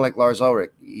 he's kind of like Lars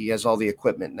Ulrich. He has all the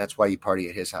equipment, and that's why you party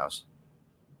at his house.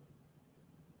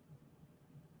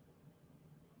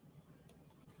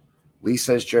 Lee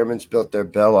says Germans built their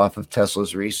bell off of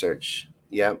Tesla's research.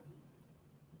 Yep.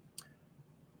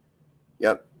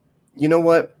 You know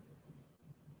what?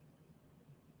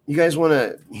 You guys want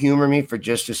to humor me for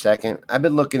just a second? I've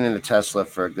been looking into Tesla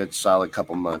for a good solid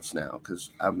couple months now because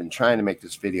I've been trying to make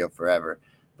this video forever,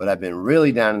 but I've been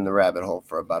really down in the rabbit hole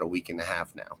for about a week and a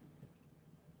half now.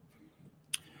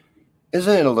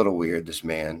 Isn't it a little weird, this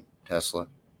man, Tesla?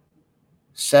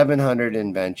 700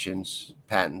 inventions,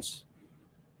 patents.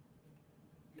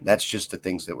 That's just the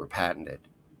things that were patented.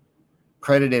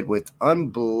 Credited with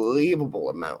unbelievable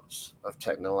amounts of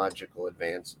technological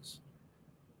advances.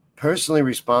 Personally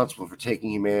responsible for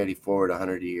taking humanity forward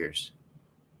 100 years.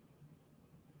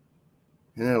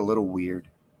 Isn't that a little weird?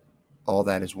 All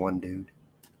that is one dude.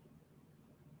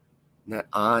 Isn't that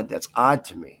odd? That's odd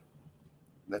to me.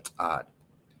 That's odd.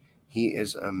 He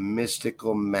is a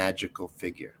mystical, magical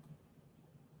figure.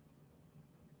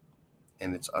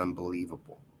 And it's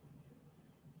unbelievable.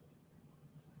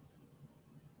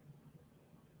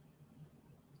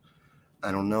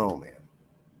 I don't know, man.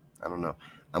 I don't know.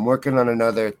 I'm working on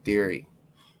another theory.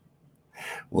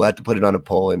 We'll have to put it on a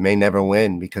poll. It may never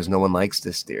win because no one likes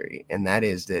this theory. And that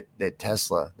is that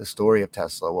Tesla, the story of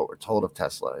Tesla, what we're told of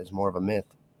Tesla is more of a myth.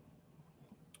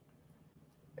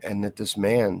 And that this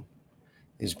man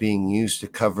is being used to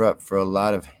cover up for a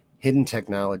lot of hidden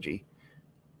technology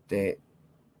that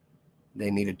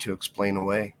they needed to explain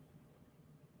away.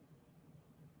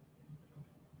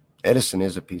 Edison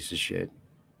is a piece of shit.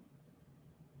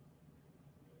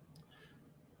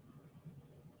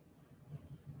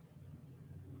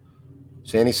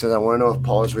 Sandy says, I want to know if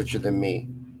Paul is richer than me.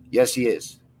 Yes, he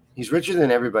is. He's richer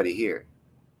than everybody here.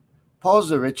 Paul's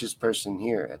the richest person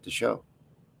here at the show.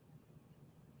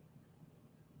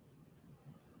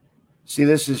 See,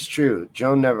 this is true.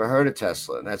 Joan never heard of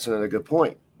Tesla. That's another good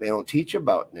point. They don't teach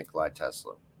about Nikola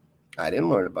Tesla. I didn't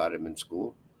learn about him in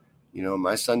school. You know,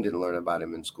 my son didn't learn about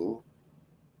him in school.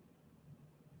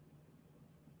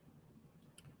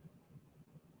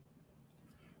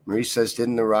 Marie says,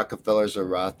 didn't the Rockefellers or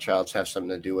Rothschilds have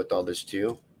something to do with all this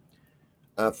too?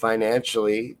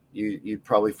 Financially, you'd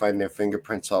probably find their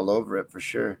fingerprints all over it for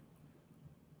sure.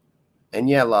 And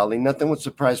yeah, Lolly, nothing would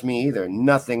surprise me either.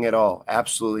 Nothing at all.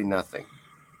 Absolutely nothing.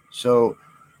 So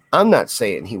I'm not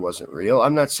saying he wasn't real.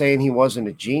 I'm not saying he wasn't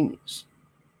a genius.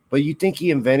 But you think he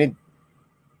invented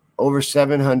over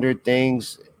 700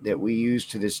 things that we use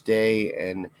to this day,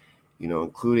 and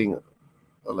including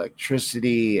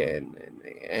electricity and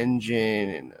the engine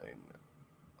and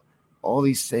all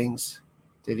these things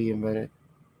that he invented,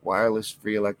 wireless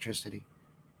free electricity.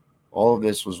 All of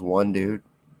this was one dude.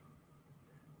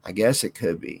 I guess it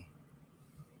could be.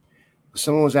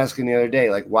 Someone was asking the other day,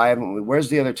 like, why haven't we? Where's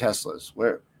the other Teslas?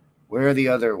 Where are the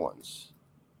other ones?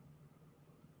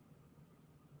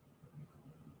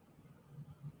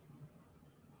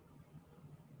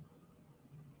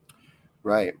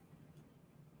 Right.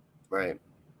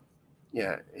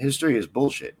 Yeah, history is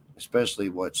bullshit, especially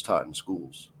what's taught in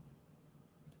schools.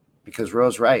 Because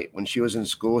Rose right. When she was in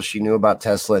school, she knew about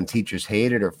Tesla and teachers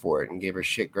hated her for it and gave her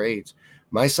shit grades.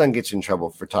 My son gets in trouble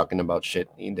for talking about shit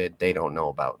that they don't know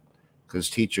about because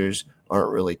teachers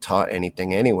aren't really taught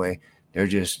anything anyway. They're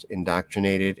just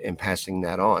indoctrinated and passing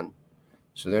that on.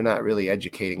 So they're not really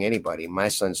educating anybody. My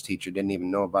son's teacher didn't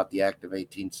even know about the Act of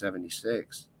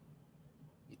 1876.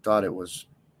 He thought it was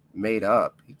made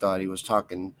up. He thought he was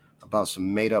talking about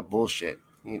some made up bullshit.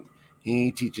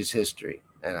 He teaches history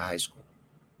at a high school.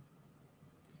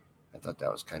 I thought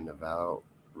that was kind of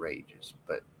outrageous,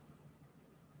 but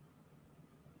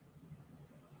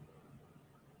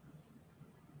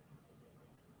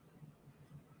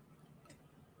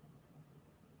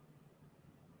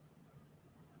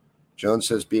Jones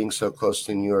says being so close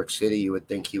to New York City, you would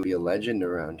think he would be a legend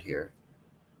around here.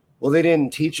 Well, they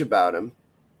didn't teach about him,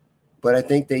 but I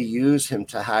think they use him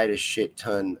to hide a shit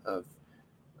ton of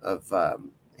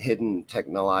hidden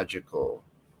technological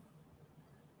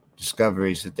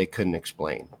discoveries that they couldn't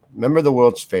explain. Remember the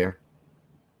World's Fair?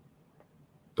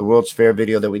 The World's Fair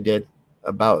video that we did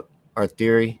about our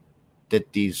theory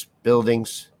that these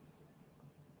buildings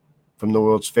from the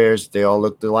World's Fairs, they all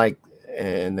looked alike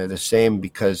and they're the same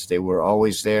because they were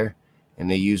always there and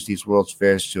they used these World's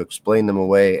Fairs to explain them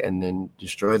away and then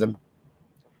destroy them.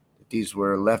 These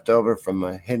were left over from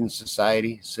a hidden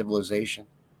society, civilization.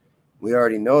 We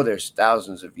already know there's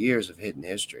thousands of years of hidden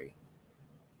history.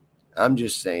 I'm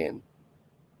just saying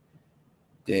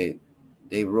they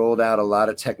rolled out a lot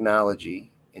of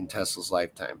technology in Tesla's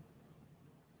lifetime.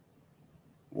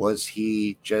 Was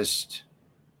he just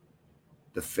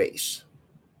the face?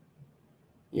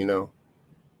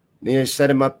 They set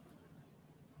him up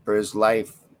for his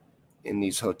life in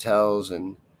these hotels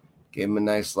and gave him a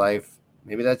nice life.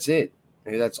 Maybe that's it.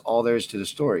 Maybe that's all there is to the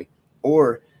story.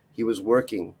 Or he was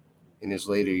working in his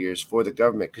later years for the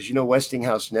government because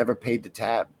Westinghouse never paid the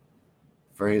tab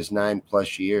for his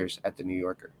 9+ years at the New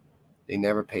Yorker. They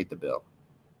never paid the bill.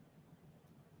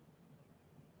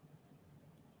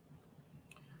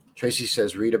 Tracy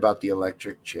says, read about the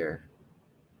electric chair.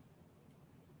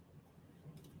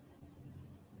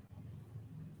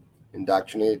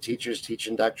 Indoctrinated teachers teach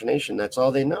indoctrination. That's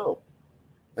all they know.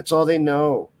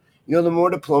 The more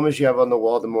diplomas you have on the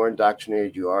wall, the more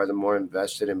indoctrinated you are, the more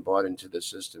invested and bought into the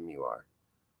system you are.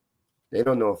 They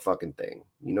don't know a fucking thing.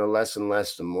 Less and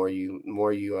less the more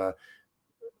you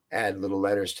add little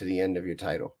letters to the end of your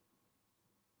title.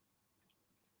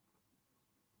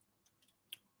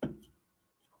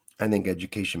 I think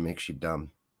education makes you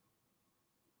dumb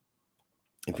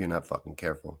if you're not fucking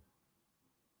careful.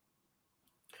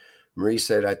 Marie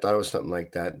said, I thought it was something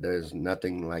like that. There's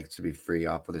nothing like to be free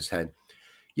off with his head.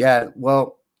 Yeah,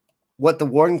 well, what the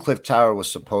Wardenclyffe Tower was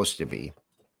supposed to be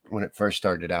when it first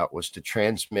started out was to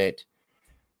transmit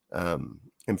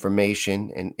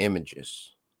information and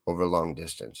images over long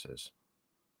distances.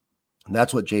 And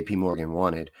that's what J.P. Morgan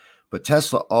wanted. But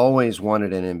Tesla always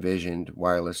wanted and envisioned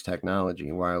wireless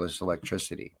technology, wireless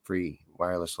electricity, free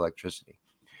wireless electricity.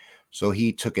 So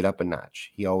he took it up a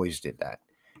notch. He always did that.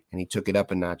 And he took it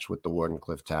up a notch with the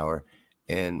Wardenclyffe Tower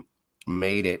and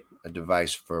made it a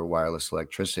device for wireless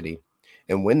electricity.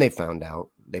 And when they found out,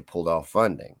 they pulled off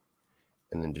funding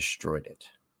and then destroyed it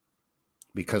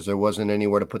because there wasn't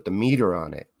anywhere to put the meter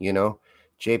on it.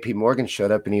 JP Morgan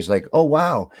showed up and he's like, oh,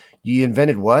 wow, you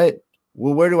invented what?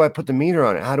 Well, where do I put the meter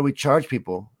on it? How do we charge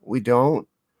people? We don't.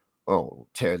 Oh,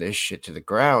 tear this shit to the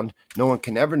ground. No one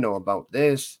can ever know about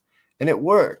this. And it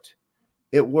worked.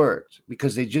 It worked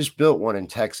because they just built one in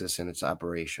Texas and it's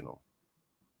operational.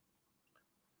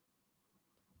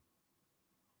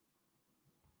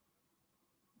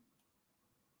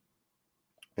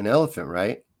 An elephant,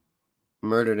 right?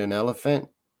 Murdered an elephant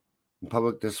in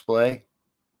public display.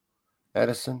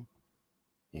 Edison.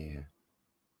 Yeah.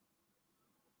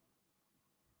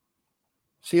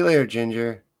 See you later,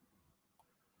 Ginger.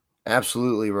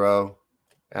 Absolutely, Ro.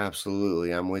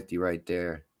 Absolutely. I'm with you right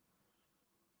there.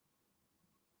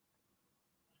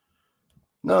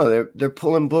 No, they're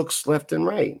pulling books left and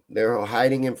right. They're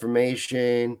hiding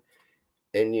information,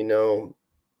 and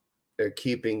they're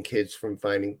keeping kids from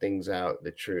finding things out,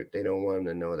 the truth. They don't want them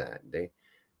to know that. They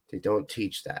don't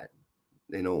teach that.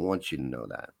 They don't want you to know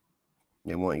that.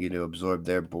 They want you to absorb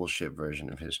their bullshit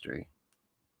version of history.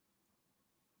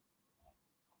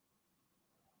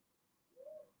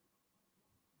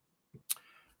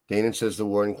 Dana says the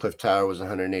Wardenclyffe Tower was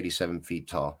 187 feet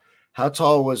tall. How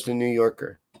tall was the New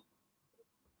Yorker?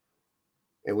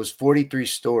 It was 43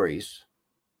 stories.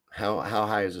 How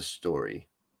high is a story?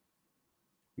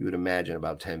 You would imagine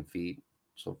about 10 feet.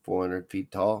 So 400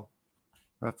 feet tall,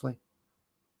 roughly.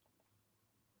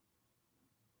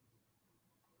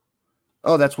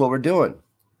 Oh, that's what we're doing.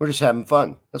 We're just having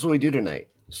fun. That's what we do tonight.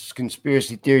 This is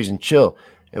conspiracy theories and chill.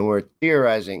 And we're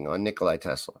theorizing on Nikola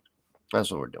Tesla.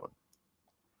 That's what we're doing.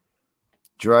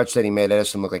 Gerard said he made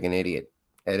Edison look like an idiot.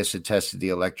 Edison tested the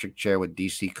electric chair with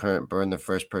DC current, burned the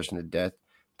first person to death.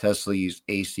 Tesla used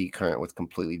AC current with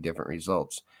completely different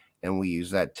results. And we use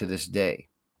that to this day.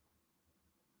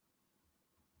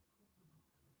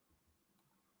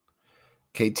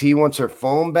 KT wants her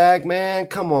phone back, man.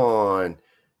 Come on.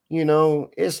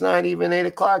 It's not even 8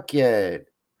 o'clock yet.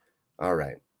 All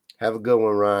right. Have a good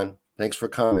one, Ron. Thanks for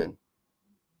coming.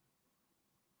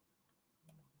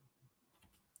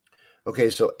 Okay,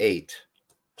 so 8.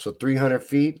 So 300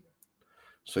 feet.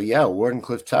 So yeah,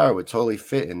 Wardenclyffe Tower would totally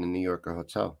fit in the New Yorker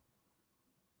Hotel.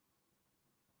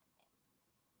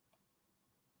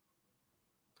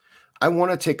 I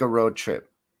want to take a road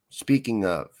trip. Speaking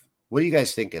of, what do you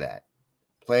guys think of that?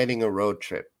 Planning a road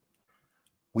trip.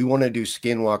 We want to do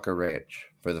Skinwalker Ranch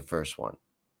for the first one.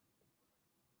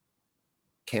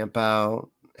 Camp out,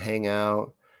 hang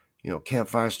out,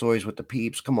 campfire stories with the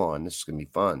peeps. Come on, this is going to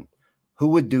be fun. Who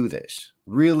would do this?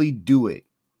 Really do it.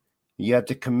 You have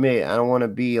to commit. I don't want to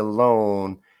be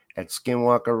alone at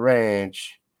Skinwalker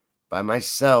Ranch by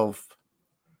myself,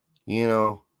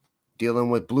 dealing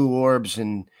with blue orbs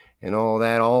and all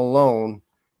that all alone.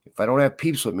 If I don't have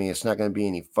peeps with me, it's not going to be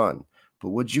any fun.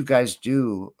 But would you guys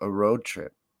do a road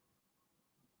trip?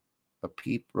 A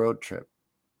peep road trip?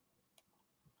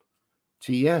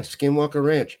 So yeah, Skinwalker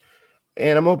Ranch.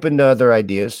 And I'm open to other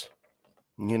ideas.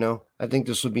 I think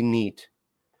this would be neat.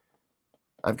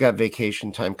 I've got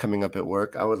vacation time coming up at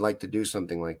work. I would like to do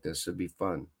something like this. It'd be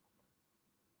fun.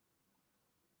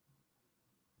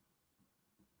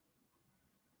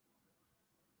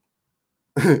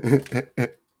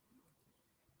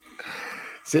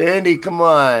 Sandy, come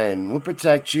on. We'll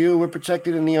protect you. We're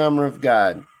protected in the armor of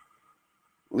God.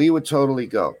 Lee would totally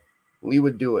go. Lee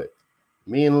would do it.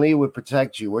 Me and Lee would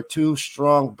protect you. We're two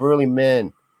strong, burly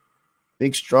men.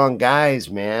 Big, strong guys,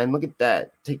 man. Look at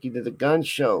that. Take you to the gun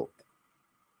show.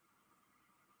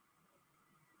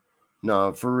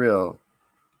 No, for real.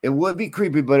 It would be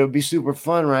creepy, but it would be super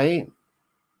fun, right?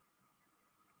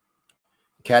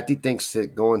 Kathy thinks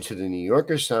that going to the New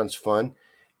Yorker sounds fun.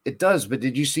 It does, but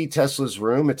did you see Tesla's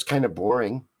room? It's kind of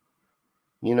boring,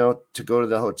 to go to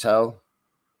the hotel.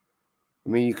 I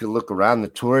mean, you could look around. The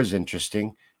tour is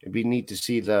interesting. It'd be neat to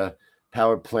see the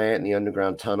power plant and the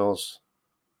underground tunnels.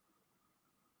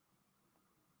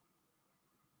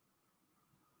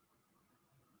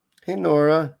 Hey,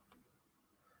 Nora.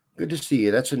 Good to see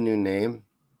you. That's a new name.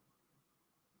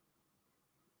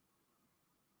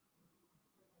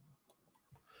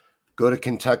 Go to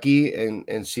Kentucky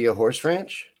and see a horse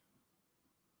ranch?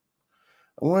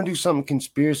 I want to do something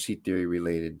conspiracy theory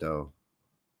related, though.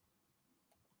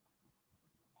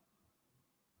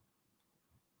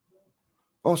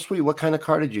 Oh, sweet. What kind of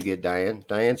car did you get, Diane?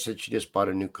 Diane said she just bought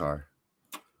a new car.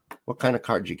 What kind of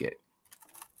car did you get?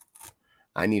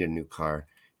 I need a new car.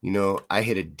 I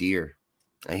hit a deer.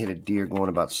 I hit a deer going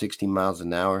about 60 miles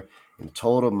an hour and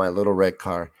totaled my little red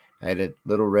car. I had a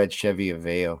little red Chevy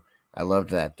Aveo. I loved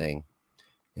that thing.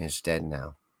 And it's dead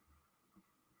now.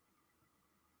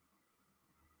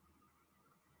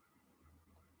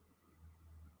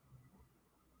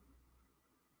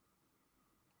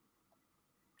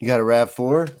 You got a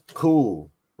RAV4? Cool.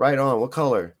 Right on. What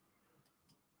color?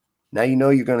 Now you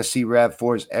know you're going to see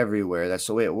RAV4s everywhere. That's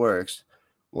the way it works.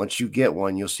 Once you get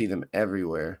one, you'll see them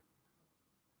everywhere.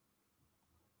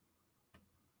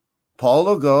 Paul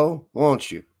will go,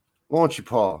 won't you? Won't you,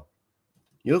 Paul?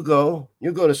 You'll go.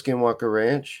 You'll go to Skinwalker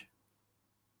Ranch.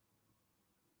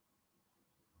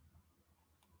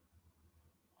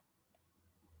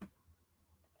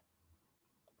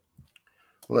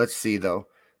 Well, let's see, though.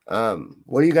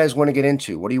 What do you guys want to get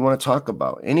into? What do you want to talk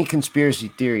about? Any conspiracy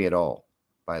theory at all,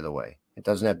 by the way. It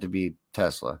doesn't have to be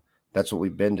Tesla. That's what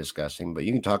we've been discussing, but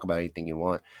you can talk about anything you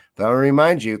want. But I'll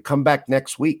remind you, come back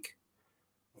next week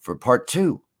for part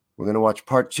 2. We're going to watch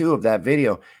part 2 of that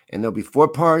video, and there'll be 4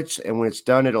 parts, and when it's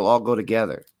done, it'll all go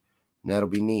together. And that'll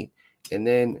be neat. And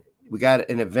then we got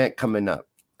an event coming up.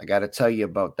 I got to tell you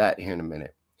about that here in a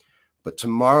minute. But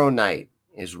tomorrow night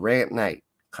is rant night.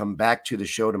 Come back to the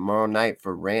show tomorrow night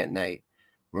for rant night.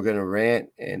 We're going to rant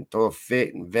and throw a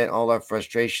fit and vent all our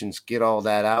frustrations, get all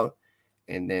that out.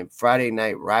 And then Friday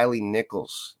night, Riley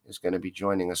Nichols is going to be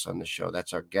joining us on the show.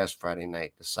 That's our guest Friday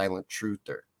night, the silent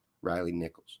truther, Riley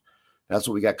Nichols. That's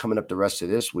what we got coming up the rest of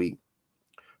this week.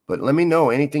 But let me know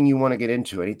anything you want to get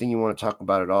into, anything you want to talk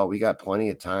about at all. We got plenty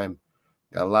of time.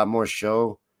 Got a lot more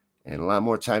show and a lot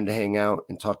more time to hang out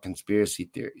and talk conspiracy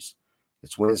theories.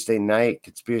 It's Wednesday night,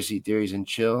 conspiracy theories and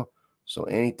chill. So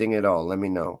anything at all, let me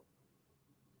know.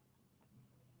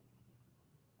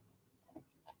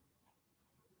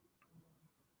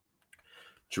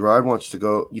 Gerard wants to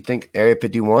go. You think Area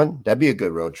 51? That'd be a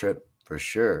good road trip for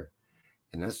sure.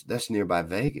 And that's nearby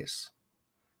Vegas.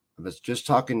 I was just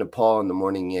talking to Paul in the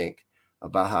Morning Yank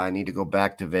about how I need to go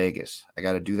back to Vegas. I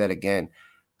got to do that again.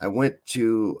 I went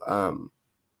to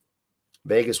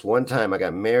Vegas one time. I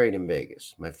got married in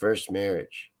Vegas, my first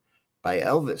marriage, by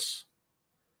Elvis.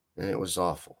 And it was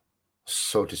awful.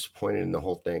 So disappointed in the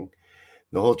whole thing.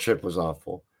 The whole trip was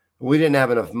awful. We didn't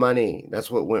have enough money. That's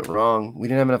what went wrong. We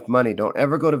didn't have enough money. Don't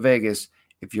ever go to Vegas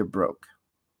if you're broke.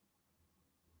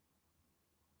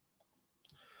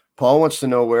 Paul wants to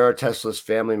know where are Tesla's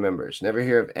family members. Never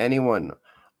hear of anyone.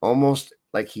 Almost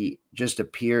like he just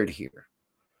appeared here.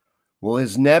 Well,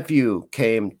 his nephew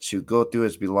came to go through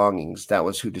his belongings. That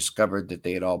was who discovered that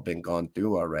they had all been gone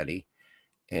through already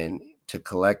and to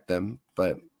collect them.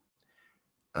 But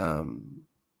I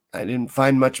didn't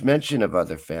find much mention of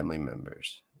other family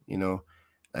members. You know,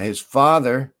 his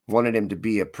father wanted him to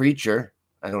be a preacher.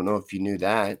 I don't know if you knew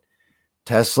that.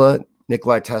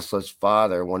 Nikola Tesla's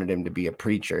father wanted him to be a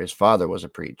preacher. His father was a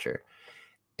preacher.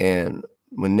 And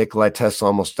when Nikola Tesla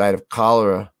almost died of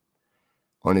cholera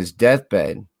on his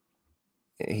deathbed,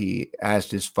 he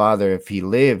asked his father if he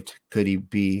lived, could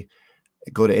he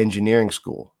go to engineering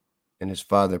school? And his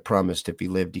father promised if he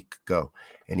lived, he could go.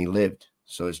 And he lived.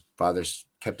 So his father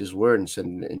kept his word and sent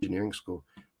him to engineering school.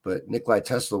 But Nikola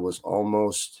Tesla was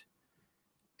almost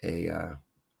a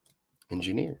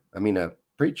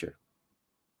preacher.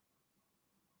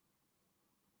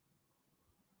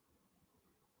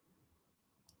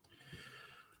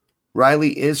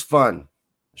 Riley is fun.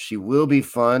 She will be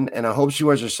fun, and I hope she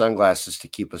wears her sunglasses to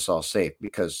keep us all safe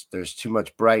because there's too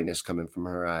much brightness coming from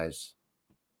her eyes.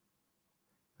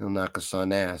 He'll knock us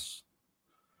on ass.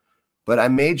 But I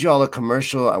made y'all a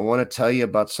commercial. I want to tell you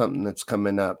about something that's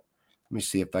coming up. Let me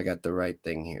see if I got the right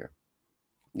thing here.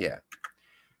 Yeah.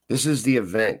 This is the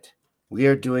event. We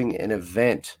are doing an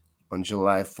event on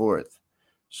July 4th.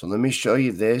 So let me show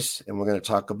you this, and we're going to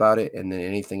talk about it, and then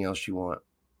anything else you want.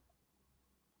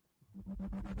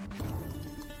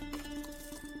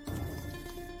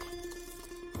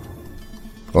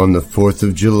 On the 4th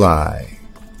of July,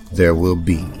 there will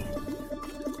be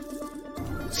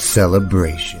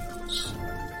celebrations,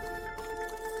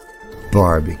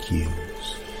 barbecues,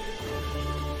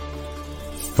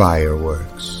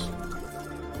 fireworks,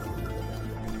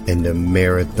 and a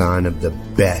marathon of the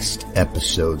best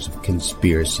episodes of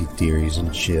Conspiracy Theories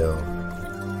and Chill.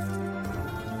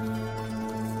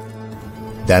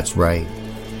 That's right.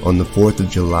 On the 4th of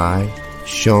July,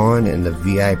 Shawn and the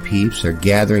VIPs are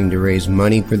gathering to raise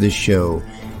money for the show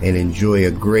and enjoy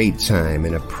a great time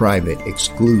in a private,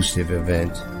 exclusive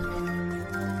event.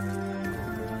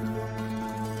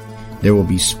 There will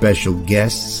be special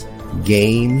guests,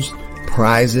 games,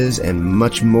 prizes, and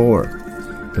much more.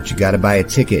 But you gotta buy a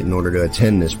ticket in order to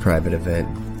attend this private event.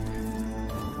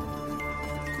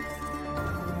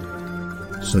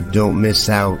 So don't miss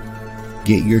out.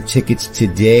 Get your tickets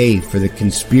today for the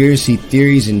Conspiracy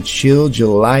Theories and Chill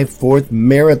July 4th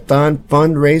Marathon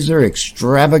Fundraiser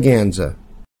Extravaganza.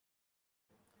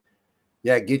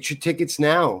 Yeah, get your tickets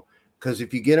now, because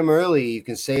if you get them early, you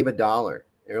can save $1.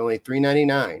 They're only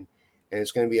 $3.99, and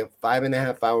it's going to be a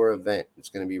 5.5-hour event. It's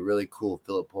going to be really cool.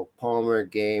 Philip Palmer,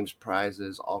 games,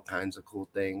 prizes, all kinds of cool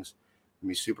things. It'll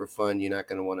be super fun. You're not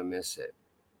going to want to miss it.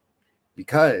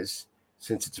 Because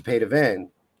since it's a paid event,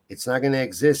 it's not going to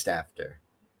exist after.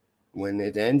 When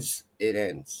it ends, it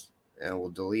ends. And we'll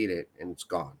delete it, and it's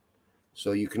gone.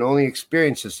 So you can only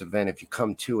experience this event if you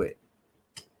come to it.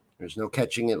 There's no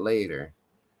catching it later.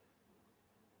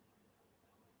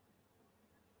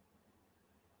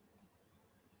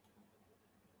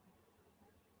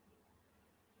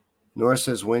 Nora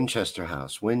says Winchester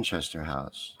House. Winchester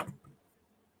House.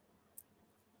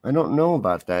 I don't know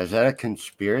about that. Is that a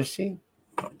conspiracy?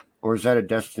 Or is that a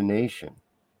destination?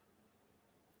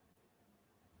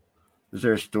 Is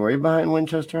there a story behind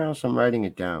Winchester House? I'm writing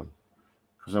it down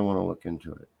because I want to look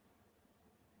into it.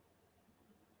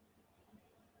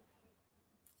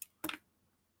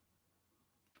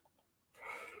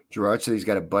 Gerard said he's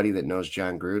got a buddy that knows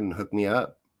John Gruden. Hook me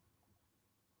up.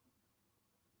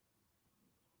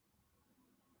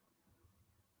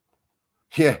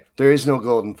 Yeah, there is no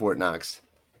gold in Fort Knox.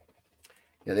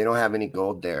 Yeah, they don't have any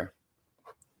gold there.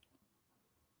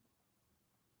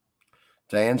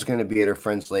 Diane's going to be at her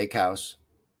friend's lake house.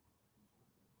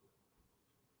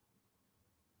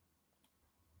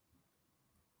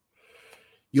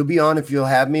 You'll be on if you'll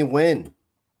have me. When?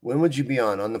 When would you be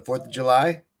on? On the 4th of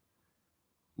July?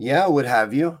 Yeah, I would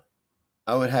have you.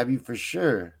 I would have you for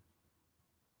sure.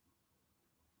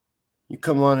 You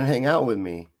come on and hang out with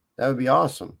me. That would be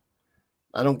awesome.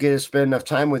 I don't get to spend enough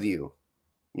time with you.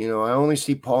 You know, I only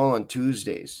see Paul on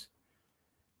Tuesdays.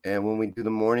 And when we do the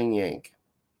morning yank,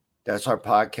 that's our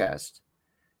podcast.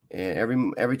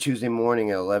 And every Tuesday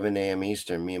morning at 11 a.m.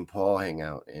 Eastern, me and Paul hang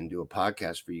out and do a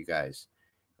podcast for you guys,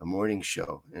 a morning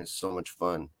show. And it's so much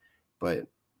fun. But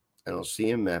I don't see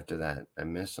him after that. I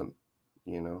miss him,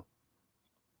 you know.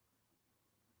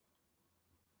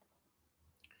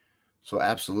 So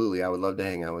absolutely, I would love to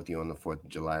hang out with you on the 4th of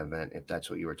July event if that's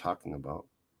what you were talking about.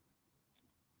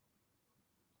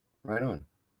 Right on.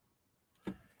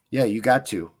 Yeah, you got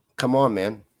to. Come on,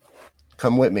 man.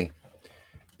 Come with me.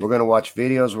 We're going to watch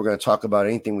videos. We're going to talk about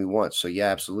anything we want. So, yeah,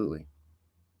 absolutely.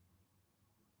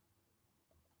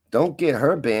 Don't get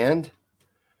her banned.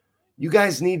 You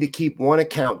guys need to keep one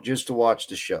account just to watch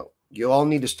the show. You all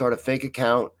need to start a fake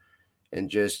account and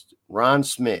just Ron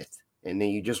Smith. And then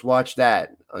you just watch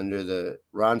that under the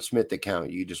Ron Smith account.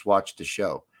 You just watch the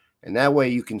show. And that way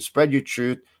you can spread your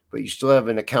truth, but you still have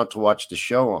an account to watch the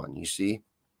show on, you see?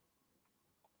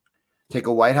 Take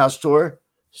a White House tour.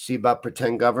 See about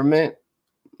pretend government.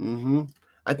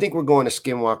 I think we're going to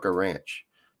Skinwalker Ranch.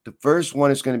 The first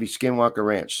one is going to be Skinwalker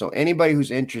Ranch. So anybody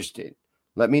who's interested,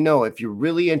 let me know if you're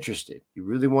really interested. You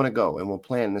really want to go, and we'll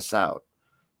plan this out.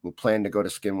 We'll plan to go to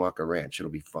Skinwalker Ranch.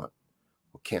 It'll be fun.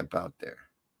 We'll camp out there.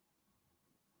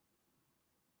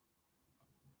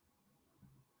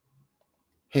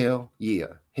 Hell yeah.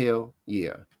 Hell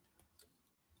yeah.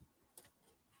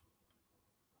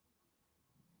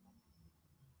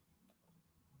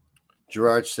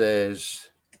 Gerard says,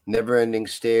 never-ending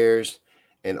stairs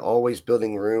and always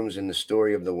building rooms in the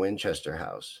story of the Winchester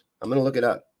House. I'm going to look it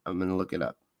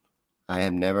up. I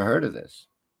have never heard of this.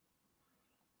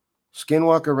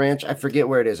 Skinwalker Ranch, I forget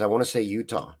where it is. I want to say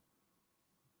Utah.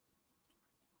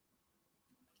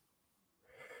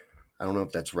 I don't know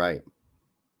if that's right.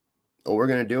 Oh, we're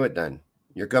going to do it then.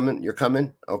 You're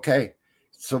coming? Okay.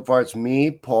 So far it's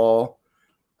me, Paul.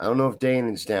 I don't know if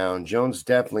Damon's down. Joan's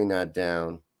definitely not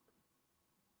down.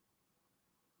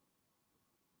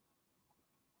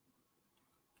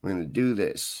 We're going to do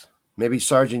this. Maybe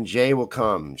Sergeant J will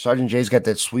come. Sergeant J's got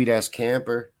that sweet-ass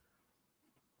camper.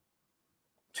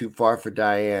 Too far for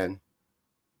Diane.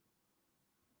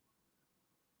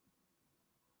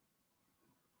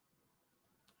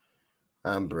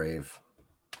 I'm brave.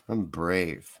 I'm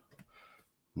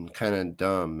kind of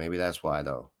dumb. Maybe that's why,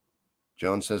 though.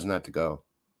 Joan says not to go.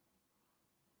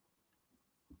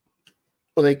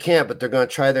 Well, they can't, but they're going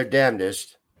to try their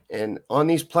damnedest. And on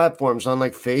these platforms, on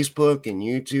like Facebook and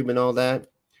YouTube and all that,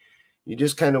 you're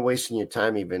just kind of wasting your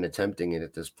time even attempting it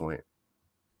at this point.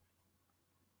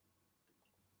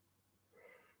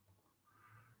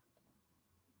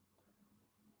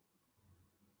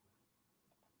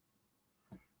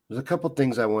 There's a couple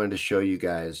things I wanted to show you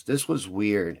guys. This was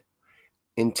weird.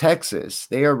 In Texas,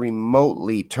 they are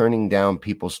remotely turning down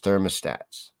people's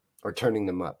thermostats or turning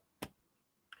them up.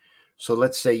 So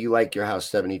let's say you like your house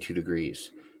 72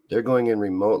 degrees. They're going in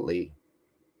remotely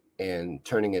and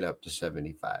turning it up to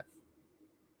 75.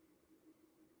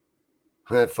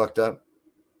 That fucked up.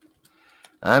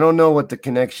 I don't know what the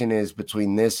connection is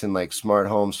between this and like smart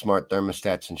homes, smart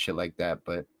thermostats and shit like that,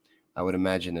 but I would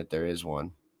imagine that there is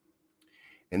one.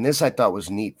 And this I thought was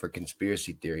neat for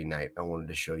conspiracy theory night. I wanted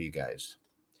to show you guys.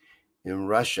 In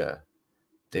Russia,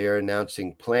 they are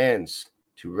announcing plans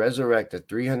to resurrect a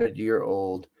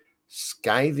 300-year-old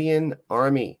Scythian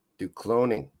army through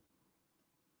cloning.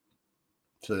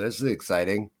 So this is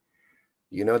exciting.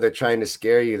 You know, they're trying to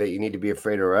scare you that you need to be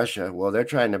afraid of Russia. Well, they're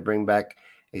trying to bring back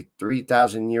a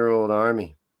 3,000-year-old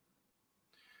army.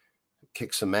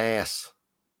 Kick some ass.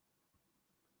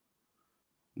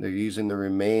 They're using the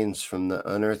remains from the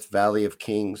unearthed Valley of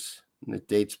Kings. And it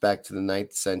dates back to the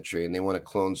 9th century. And they want to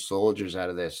clone soldiers out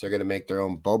of this. They're going to make their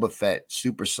own Boba Fett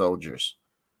super soldiers.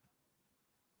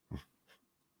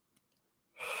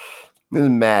 This is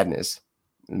madness.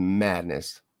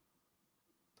 Madness.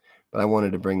 But I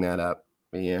wanted to bring that up.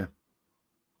 But yeah.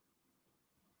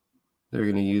 They're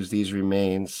going to use these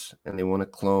remains and they want to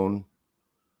clone.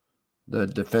 The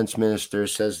defense minister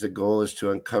says the goal is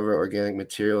to uncover organic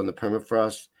material in the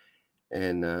permafrost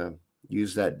and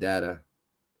use that data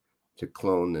to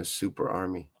clone this super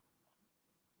army.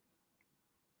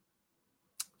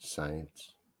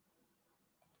 Science.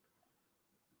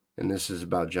 And this is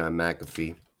about John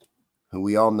McAfee, who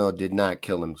we all know did not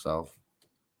kill himself.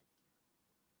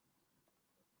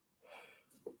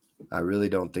 I really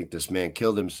don't think this man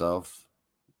killed himself.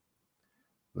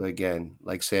 But again,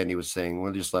 like Sandy was saying,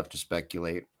 we're just left to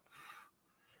speculate.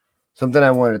 Something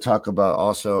I wanted to talk about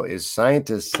also is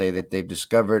scientists say that they've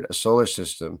discovered a solar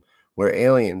system where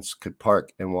aliens could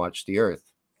park and watch the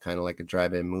Earth, kind of like a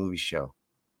drive-in movie show.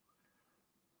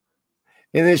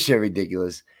 Isn't this shit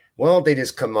ridiculous? Why don't they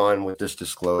just come on with this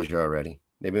disclosure already?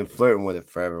 They've been flirting with it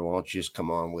forever. Why don't you just come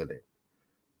on with it?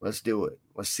 Let's do it.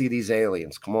 Let's see these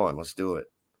aliens. Come on, let's do it.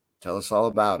 Tell us all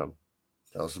about them.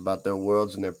 Tell us about their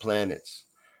worlds and their planets.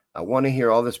 I want to hear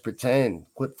all this pretend.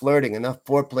 Quit flirting. Enough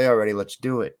foreplay already. Let's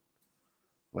do it.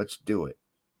 Let's do it.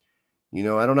 You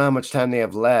know, I don't know how much time they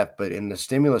have left, but in the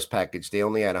stimulus package, they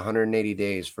only had 180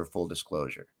 days for full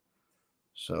disclosure.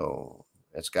 So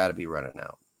it's got to be running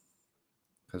out.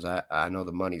 Because I know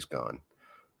the money's gone.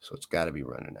 So it's got to be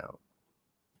running out.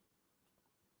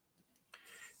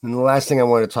 And the last thing I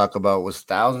wanted to talk about was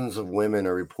thousands of women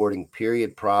are reporting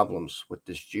period problems with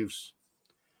this juice.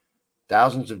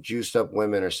 Thousands of juiced up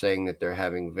women are saying that they're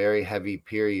having very heavy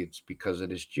periods because of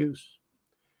this juice.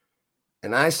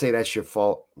 And I say that's your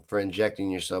fault for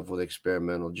injecting yourself with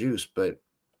experimental juice, but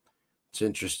it's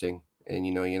interesting. And,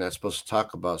 you know, you're not supposed to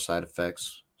talk about side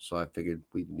effects, so I figured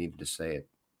we needed to say it.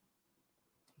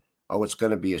 Oh, it's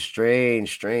going to be a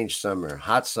strange, strange summer,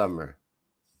 hot summer.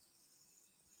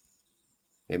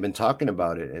 They've been talking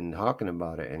about it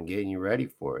and getting you ready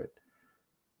for it.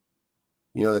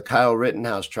 You know, the Kyle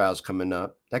Rittenhouse trial's coming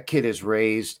up. That kid has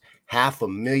raised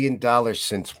 $500,000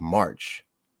 since March.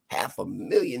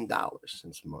 $500,000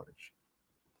 since March.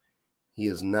 He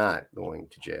is not going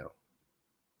to jail.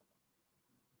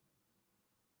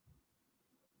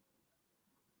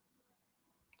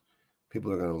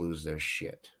 People are going to lose their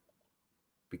shit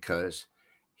because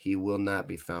he will not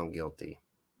be found guilty.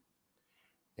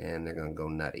 And they're going to go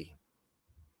nutty.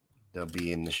 They'll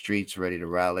be in the streets ready to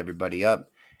rile everybody up.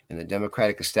 And the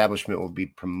Democratic establishment will be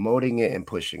promoting it and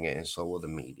pushing it. And so will the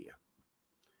media.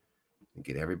 And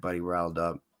get everybody riled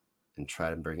up and try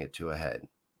to bring it to a head.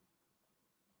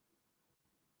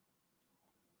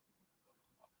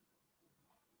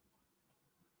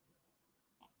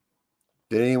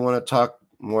 Did anyone want to talk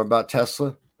more about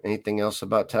Tesla? Anything else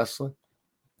about Tesla?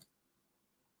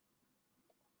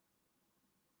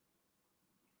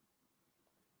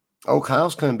 Oh,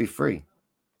 Kyle's going to be free.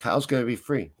 Kyle's going to be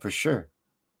free for sure.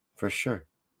 For sure.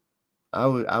 I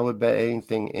would bet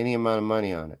anything, any amount of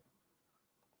money on it.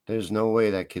 There's no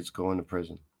way that kid's going to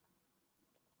prison.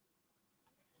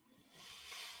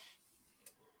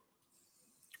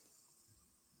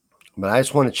 But I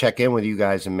just want to check in with you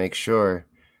guys and make sure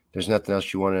there's nothing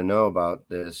else you want to know about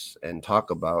this and talk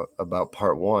about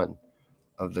part 1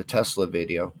 of the Tesla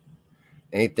video.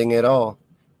 Anything at all.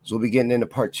 So we'll be getting into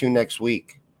part 2 next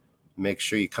week. Make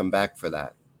sure you come back for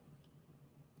that.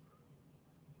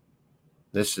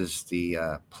 This is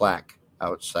the plaque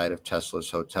outside of Tesla's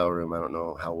hotel room. I don't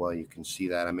know how well you can see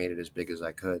that. I made it as big as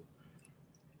I could.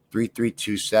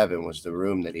 3327 was the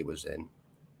room that he was in.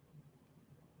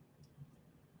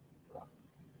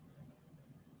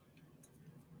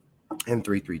 And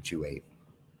 3328.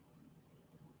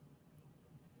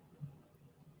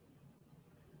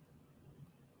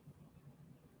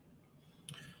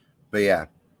 But yeah,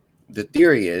 the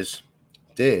theory is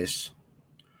this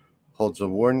holds a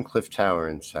Wardenclyffe Tower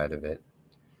inside of it,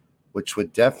 which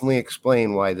would definitely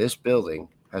explain why this building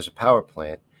has a power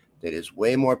plant that is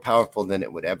way more powerful than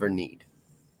it would ever need.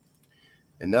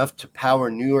 Enough to power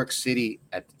New York City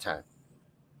at the time.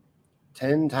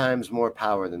 10 times more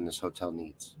power than this hotel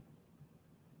needs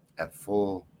at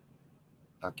full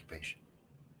occupation.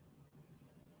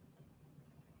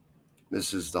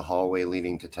 This is the hallway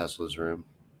leading to Tesla's room.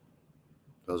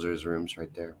 Those are his rooms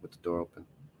right there with the door open.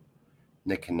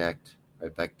 And they connect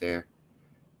right back there.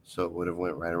 So it would have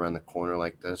went right around the corner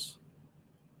like this.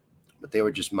 But they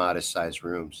were just modest sized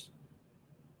rooms.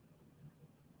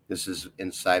 This is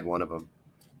inside one of them.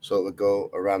 So it would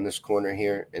go around this corner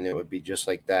here and it would be just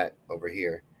like that over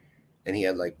here. And he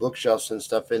had like bookshelves and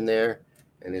stuff in there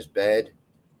and his bed.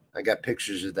 I got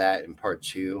pictures of that in part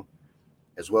 2,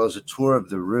 as well as a tour of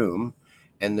the room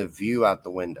and the view out the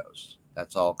windows.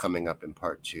 That's all coming up in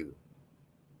part 2.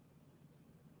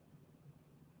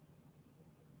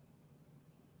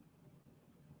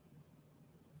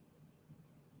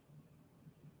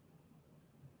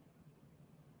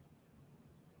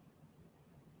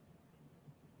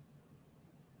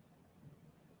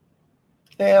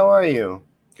 Hey, how are you?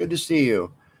 Good to see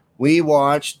you. We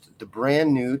watched the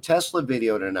brand new Tesla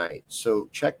video tonight, so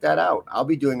check that out. I'll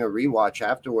be doing a rewatch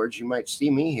afterwards. You might see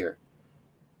me here.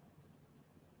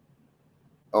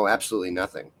 Oh, absolutely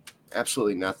nothing.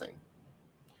 Absolutely nothing.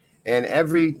 And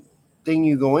everything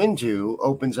you go into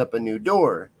opens up a new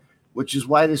door, which is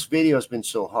why this video has been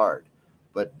so hard.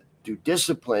 But through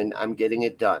discipline, I'm getting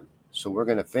it done. So we're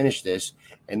going to finish this,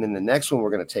 and then the next one we're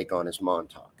going to take on is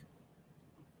Montauk.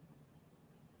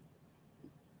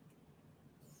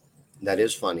 That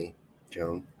is funny,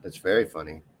 Joan. That's very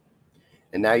funny.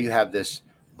 And now you have this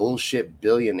bullshit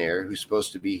billionaire who's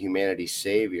supposed to be humanity's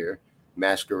savior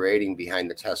masquerading behind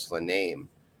the Tesla name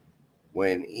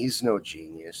when he's no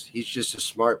genius. He's just a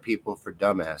smart people for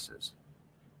dumbasses.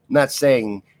 I'm not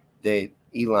saying that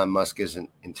Elon Musk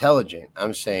isn't intelligent.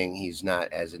 I'm saying he's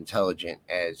not as intelligent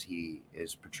as he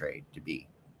is portrayed to be.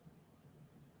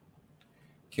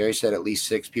 Kerry said at least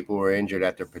 6 people were injured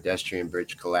after a pedestrian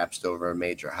bridge collapsed over a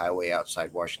major highway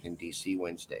outside Washington, D.C.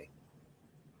 Wednesday.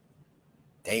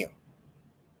 Damn.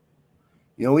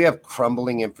 You know, we have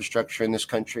crumbling infrastructure in this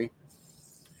country,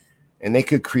 and they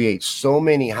could create so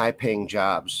many high-paying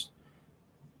jobs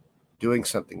doing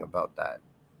something about that.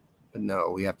 But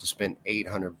no, we have to spend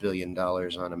 $800 billion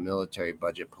on a military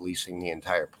budget policing the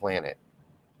entire planet.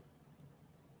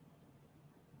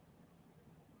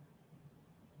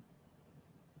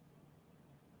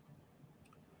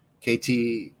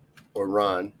 KT or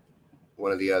Ron,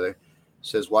 one or the other,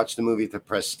 says, watch the movie The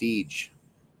Prestige.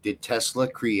 Did Tesla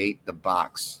create the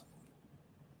box?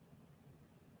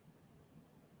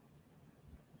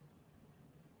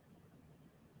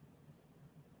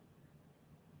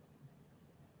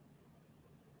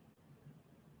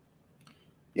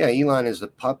 Yeah, Elon is the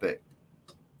puppet.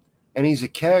 And he's a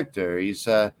character. He's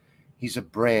a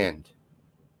brand.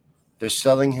 They're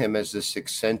selling him as this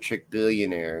eccentric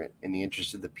billionaire in the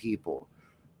interest of the people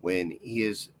when he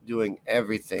is doing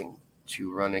everything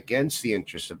to run against the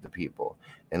interests of the people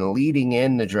and leading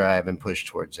in the drive and push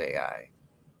towards AI.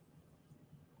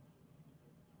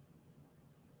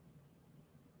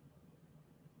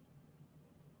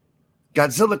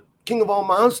 Godzilla, King of All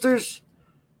Monsters?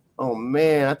 Oh,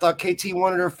 man, I thought KT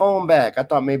wanted her phone back. I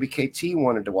thought maybe KT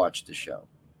wanted to watch the show.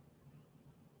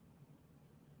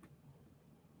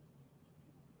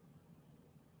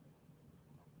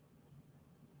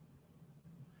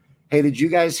 Hey, did you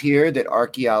guys hear that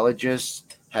archaeologists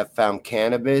have found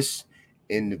cannabis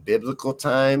in the biblical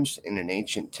times in an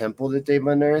ancient temple that they've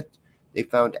unearthed? They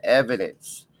found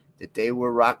evidence that they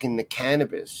were rocking the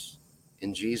cannabis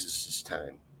in Jesus'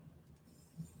 time.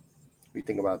 What do you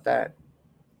think about that?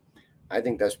 I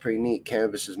think that's pretty neat.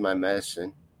 Cannabis is my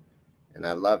medicine, and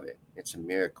I love it. It's a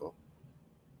miracle.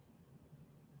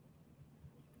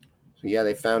 So, yeah,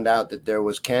 they found out that there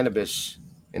was cannabis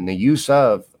and the use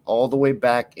of all the way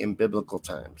back in biblical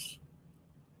times.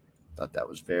 Thought that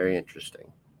was very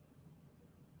interesting.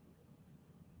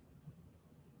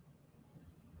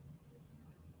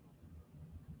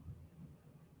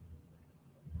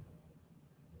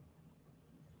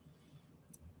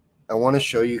 I want to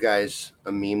show you guys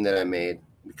a meme that I made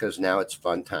because now it's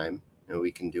fun time and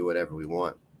we can do whatever we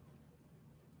want.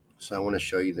 So I want to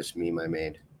show you this meme I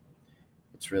made.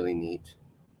 It's really neat.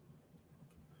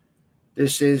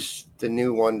 This is the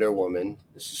new Wonder Woman.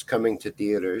 This is coming to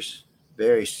theaters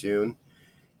very soon.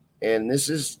 And this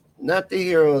is not the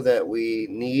hero that we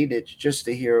need. It's just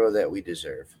the hero that we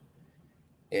deserve.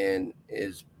 And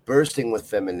is bursting with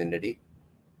femininity.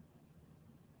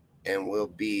 And will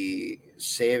be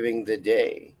saving the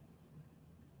day.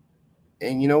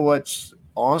 And you know what's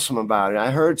awesome about it?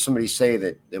 I heard somebody say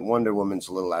that Wonder Woman's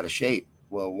a little out of shape.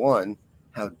 Well, one,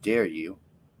 how dare you?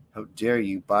 How dare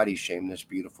you body shame this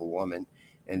beautiful woman?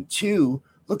 And two,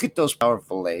 look at those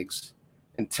powerful legs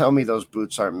and tell me those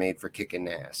boots aren't made for kicking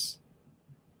ass.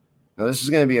 Now, this is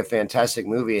going to be a fantastic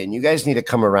movie, and you guys need to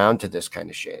come around to this kind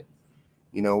of shit.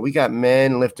 You know, we got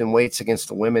men lifting weights against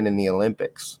the women in the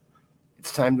Olympics.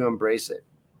 It's time to embrace it.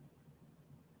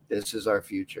 This is our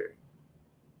future,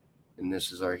 and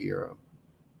this is our hero.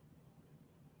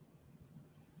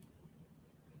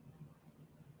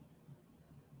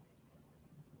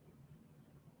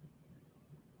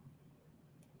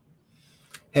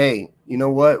 Hey, you know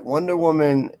what? Wonder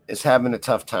Woman is having a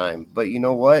tough time, but you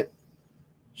know what?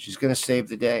 She's going to save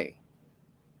the day,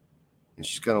 and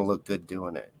she's going to look good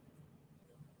doing it.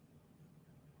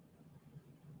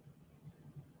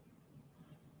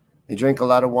 They drink a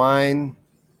lot of wine.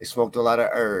 They smoked a lot of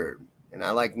herb, and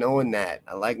I like knowing that.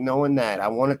 I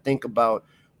want to think about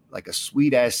like a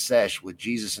sweet-ass sesh with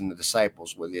Jesus and the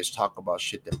disciples where they just talk about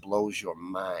shit that blows your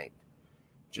mind.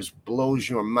 Just blows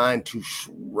your mind to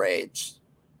shreds.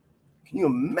 Can you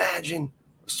imagine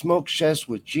a smoke chest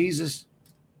with Jesus?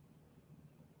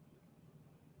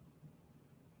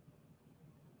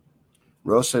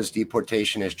 Rose says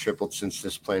deportation has tripled since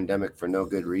this pandemic for no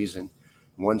good reason.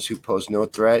 Ones who pose no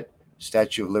threat,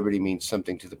 Statue of Liberty means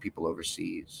something to the people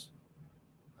overseas.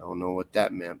 I don't know what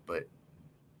that meant, but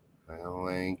I know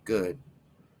it ain't good.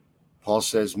 Paul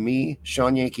says, me,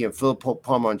 Shawn Yankey, and Philip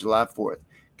Palmer on July 4th.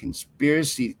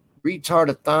 Conspiracy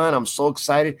retard-a-thon. I'm so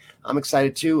excited. I'm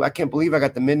excited too. I can't believe I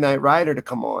got the Midnight Rider to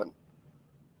come on.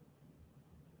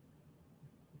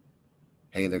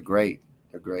 Hey, they're great.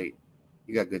 They're great.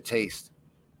 You got good taste.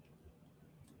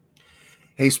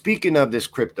 Hey, speaking of this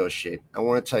crypto shit, I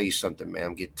want to tell you something, man.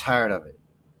 I'm getting tired of it.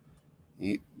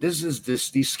 These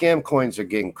scam coins are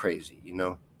getting crazy, you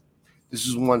know. This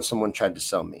is one someone tried to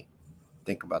sell me.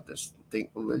 Think about this.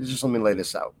 Just let me lay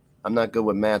this out. I'm not good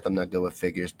with math. I'm not good with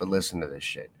figures, but listen to this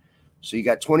shit. So you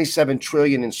got 27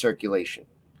 trillion in circulation,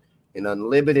 an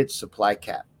unlimited supply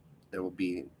cap. There will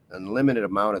be an unlimited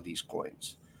amount of these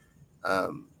coins.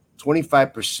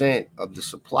 25% of the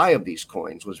supply of these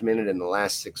coins was minted in the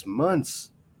last 6 months.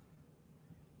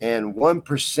 And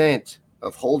 1%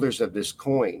 of holders of this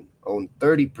coin own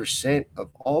 30% of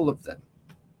all of them.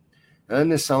 Doesn't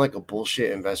this sound like a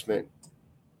bullshit investment?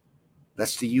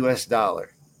 That's the US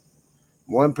dollar.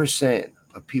 1%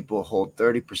 of people hold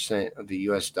 30% of the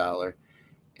US dollar,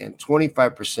 and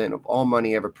 25% of all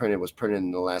money ever printed was printed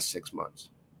in the last 6 months.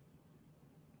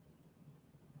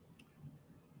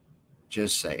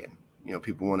 Just saying. You know,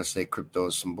 people want to say crypto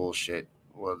is some bullshit.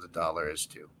 Well, the dollar is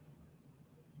too.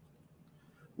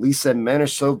 Lee said, men are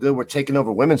so good, we're taking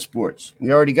over women's sports.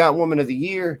 We already got Woman of the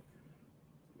Year.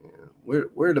 Yeah,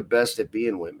 we're the best at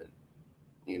being women,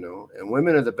 you know, and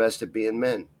women are the best at being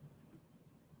men.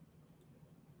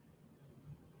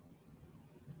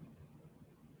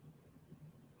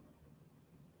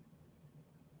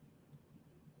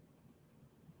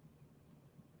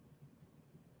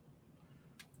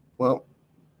 Well,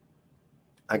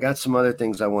 I got some other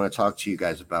things I want to talk to you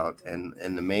guys about, and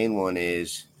the main one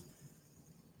is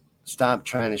stop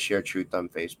trying to share truth on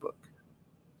Facebook.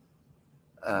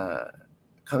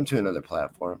 Come to another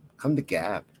platform. Come to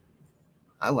Gab.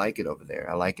 I like it over there.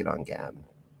 I like it on Gab.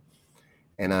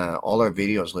 And all our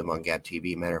videos live on Gab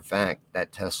TV. Matter of fact,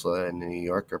 that Tesla and the New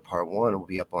Yorker Part 1 will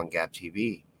be up on Gab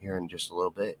TV here in just a little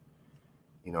bit.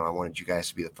 You know, I wanted you guys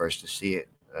to be the first to see it,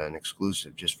 an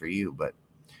exclusive just for you. But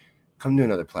come to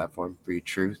another platform for your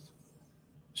truth.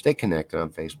 Stay connected on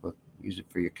Facebook. Use it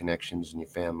for your connections and your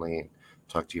family and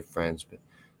talk to your friends. But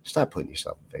stop putting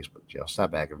yourself in Facebook jail.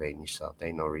 Stop aggravating yourself. There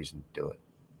ain't no reason to do it.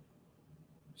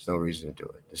 There's no reason to do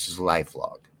it. This is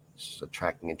LifeLog. This is a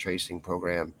tracking and tracing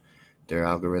program. Their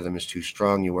algorithm is too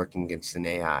strong. You're working against an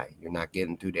AI. You're not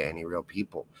getting through to any real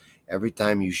people. Every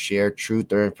time you share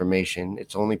truth or information,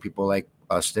 it's only people like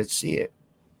us that see it.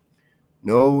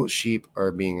 No sheep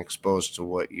are being exposed to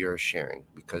what you're sharing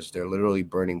because they're literally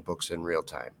burning books in real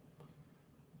time.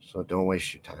 So don't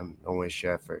waste your time. Don't waste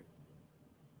your effort.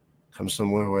 Come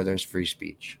somewhere where there's free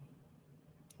speech.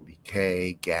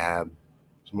 BK, Gab,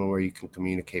 somewhere where you can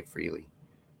communicate freely.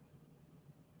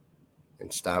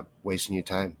 And stop wasting your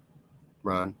time.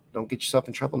 Ron, don't get yourself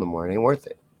in trouble no more. It ain't worth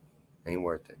it. Ain't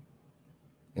worth it.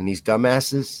 And these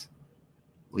dumbasses,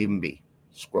 leave them be.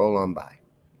 Scroll on by.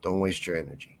 Don't waste your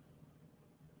energy.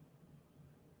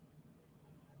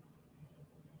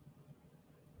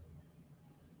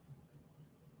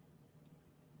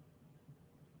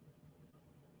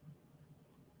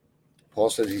 Paul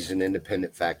says he's an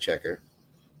independent fact checker.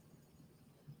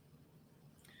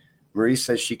 Marie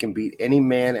says she can beat any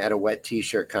man at a wet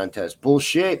t-shirt contest.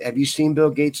 Bullshit. Have you seen Bill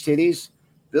Gates' titties?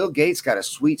 Bill Gates got a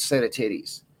sweet set of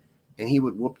titties, and he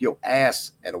would whoop your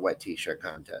ass at a wet t-shirt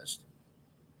contest.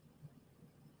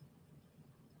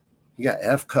 You got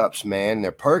F cups, man.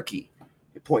 They're perky.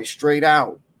 They point straight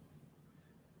out.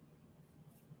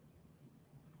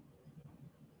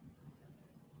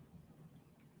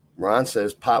 Ron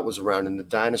says pot was around in the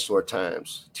dinosaur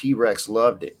times. T-Rex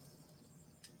loved it.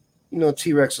 You know,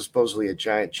 T-Rex is supposedly a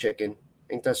giant chicken.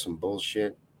 Ain't that some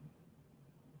bullshit?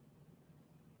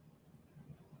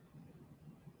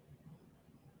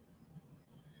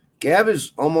 Gab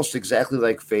is almost exactly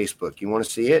like Facebook. You want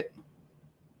to see it?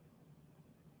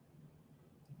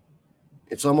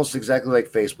 It's almost exactly like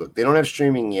Facebook. They don't have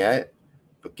streaming yet,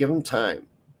 but give them time.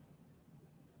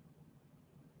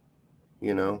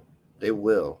 You know, they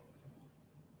will.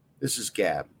 This is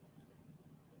Gab.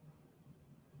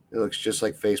 It looks just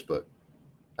like Facebook.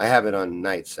 I have it on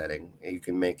night setting. You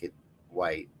can make it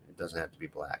white. It doesn't have to be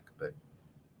black, but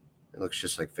it looks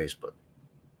just like Facebook.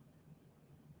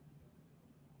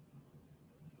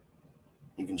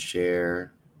 You can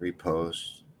share.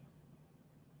 repost,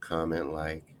 comment,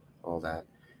 like, all that.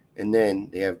 And then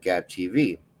they have Gab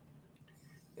TV.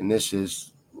 And this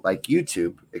is like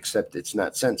YouTube, except it's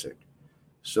not censored.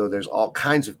 So there's all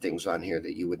kinds of things on here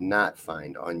that you would not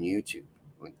find on YouTube.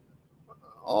 Like,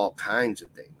 all kinds of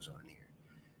things on here.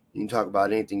 You can talk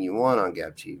about anything you want on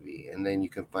Gab TV. And then you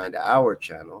can find our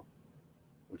channel,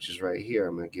 which is right here.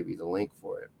 I'm going to give you the link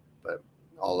for it. But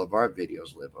all of our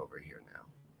videos live over here now,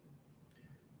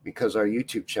 because our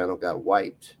YouTube channel got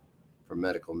wiped for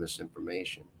medical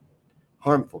misinformation,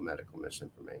 harmful medical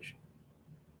misinformation.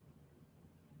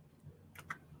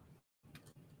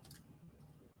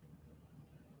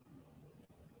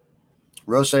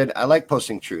 Rose said, I like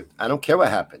posting truth. I don't care what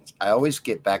happens. I always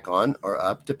get back on or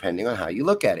up depending on how you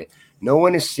look at it. No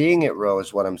one is seeing it, Rose,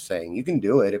 is what I'm saying. You can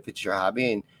do it if it's your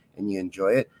hobby and you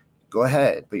enjoy it. Go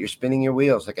ahead, but you're spinning your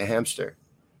wheels like a hamster.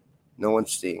 No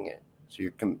one's seeing it. So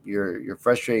you're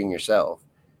frustrating yourself.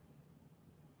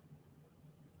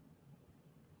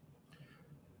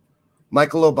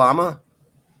 Michael Obama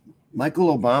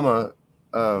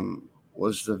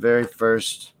was the very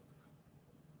first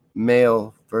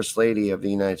male first lady of the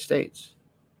United States,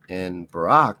 and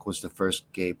Barack was the first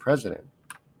gay president.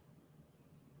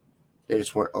 They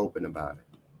just weren't open about it.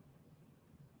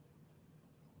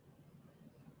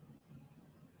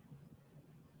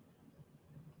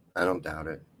 I don't doubt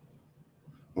it.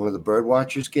 One of the bird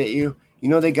watchers get you? You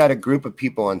know, they got a group of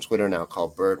people on Twitter now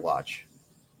called Birdwatch,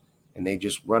 and they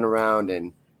just run around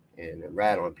and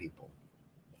rat on people,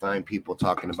 find people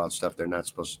talking about stuff they're not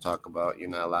supposed to talk about, you're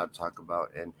not allowed to talk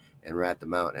about, and rat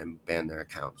them out and ban their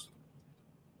accounts.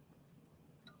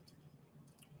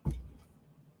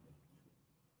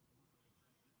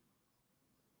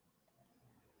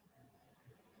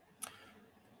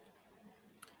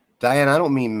 Diane, I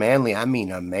don't mean manly, I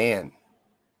mean a man.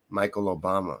 Michael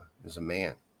Obama is a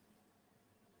man.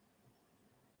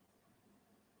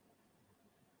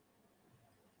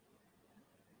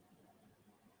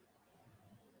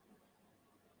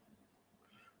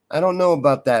 I don't know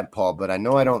about that, Paul, but I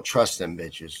know I don't trust them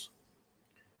bitches.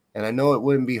 And I know it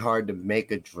wouldn't be hard to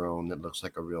make a drone that looks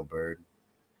like a real bird.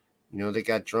 You know, they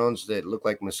got drones that look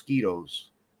like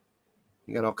mosquitoes.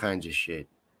 You got all kinds of shit.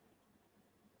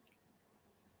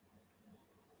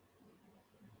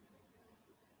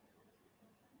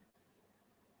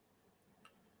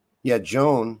 Yeah,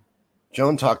 Joan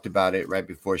talked about it right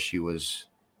before she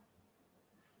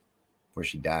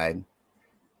died.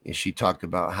 And she talked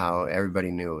about how everybody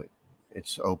knew it.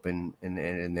 It's open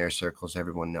in their circles.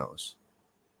 Everyone knows.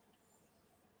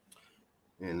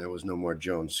 And there was no more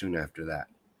Joan soon after that.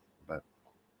 But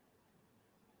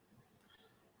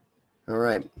all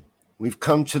right. We've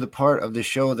come to the part of the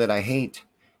show that I hate.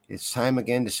 It's time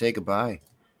again to say goodbye.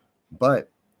 But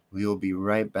we will be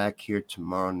right back here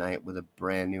tomorrow night with a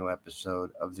brand new episode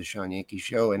of the Shawn Yankey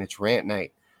Show. And it's rant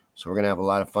night. So we're going to have a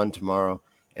lot of fun tomorrow.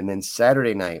 And then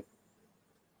Saturday night,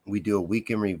 we do a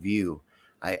week in review.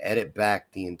 I edit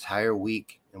back the entire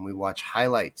week and we watch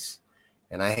highlights.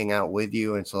 And I hang out with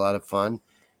you. And it's a lot of fun.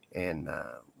 And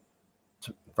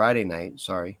Friday night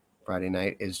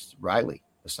is Riley,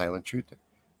 the Silent Truther.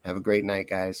 Have a great night,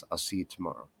 guys. I'll see you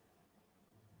tomorrow.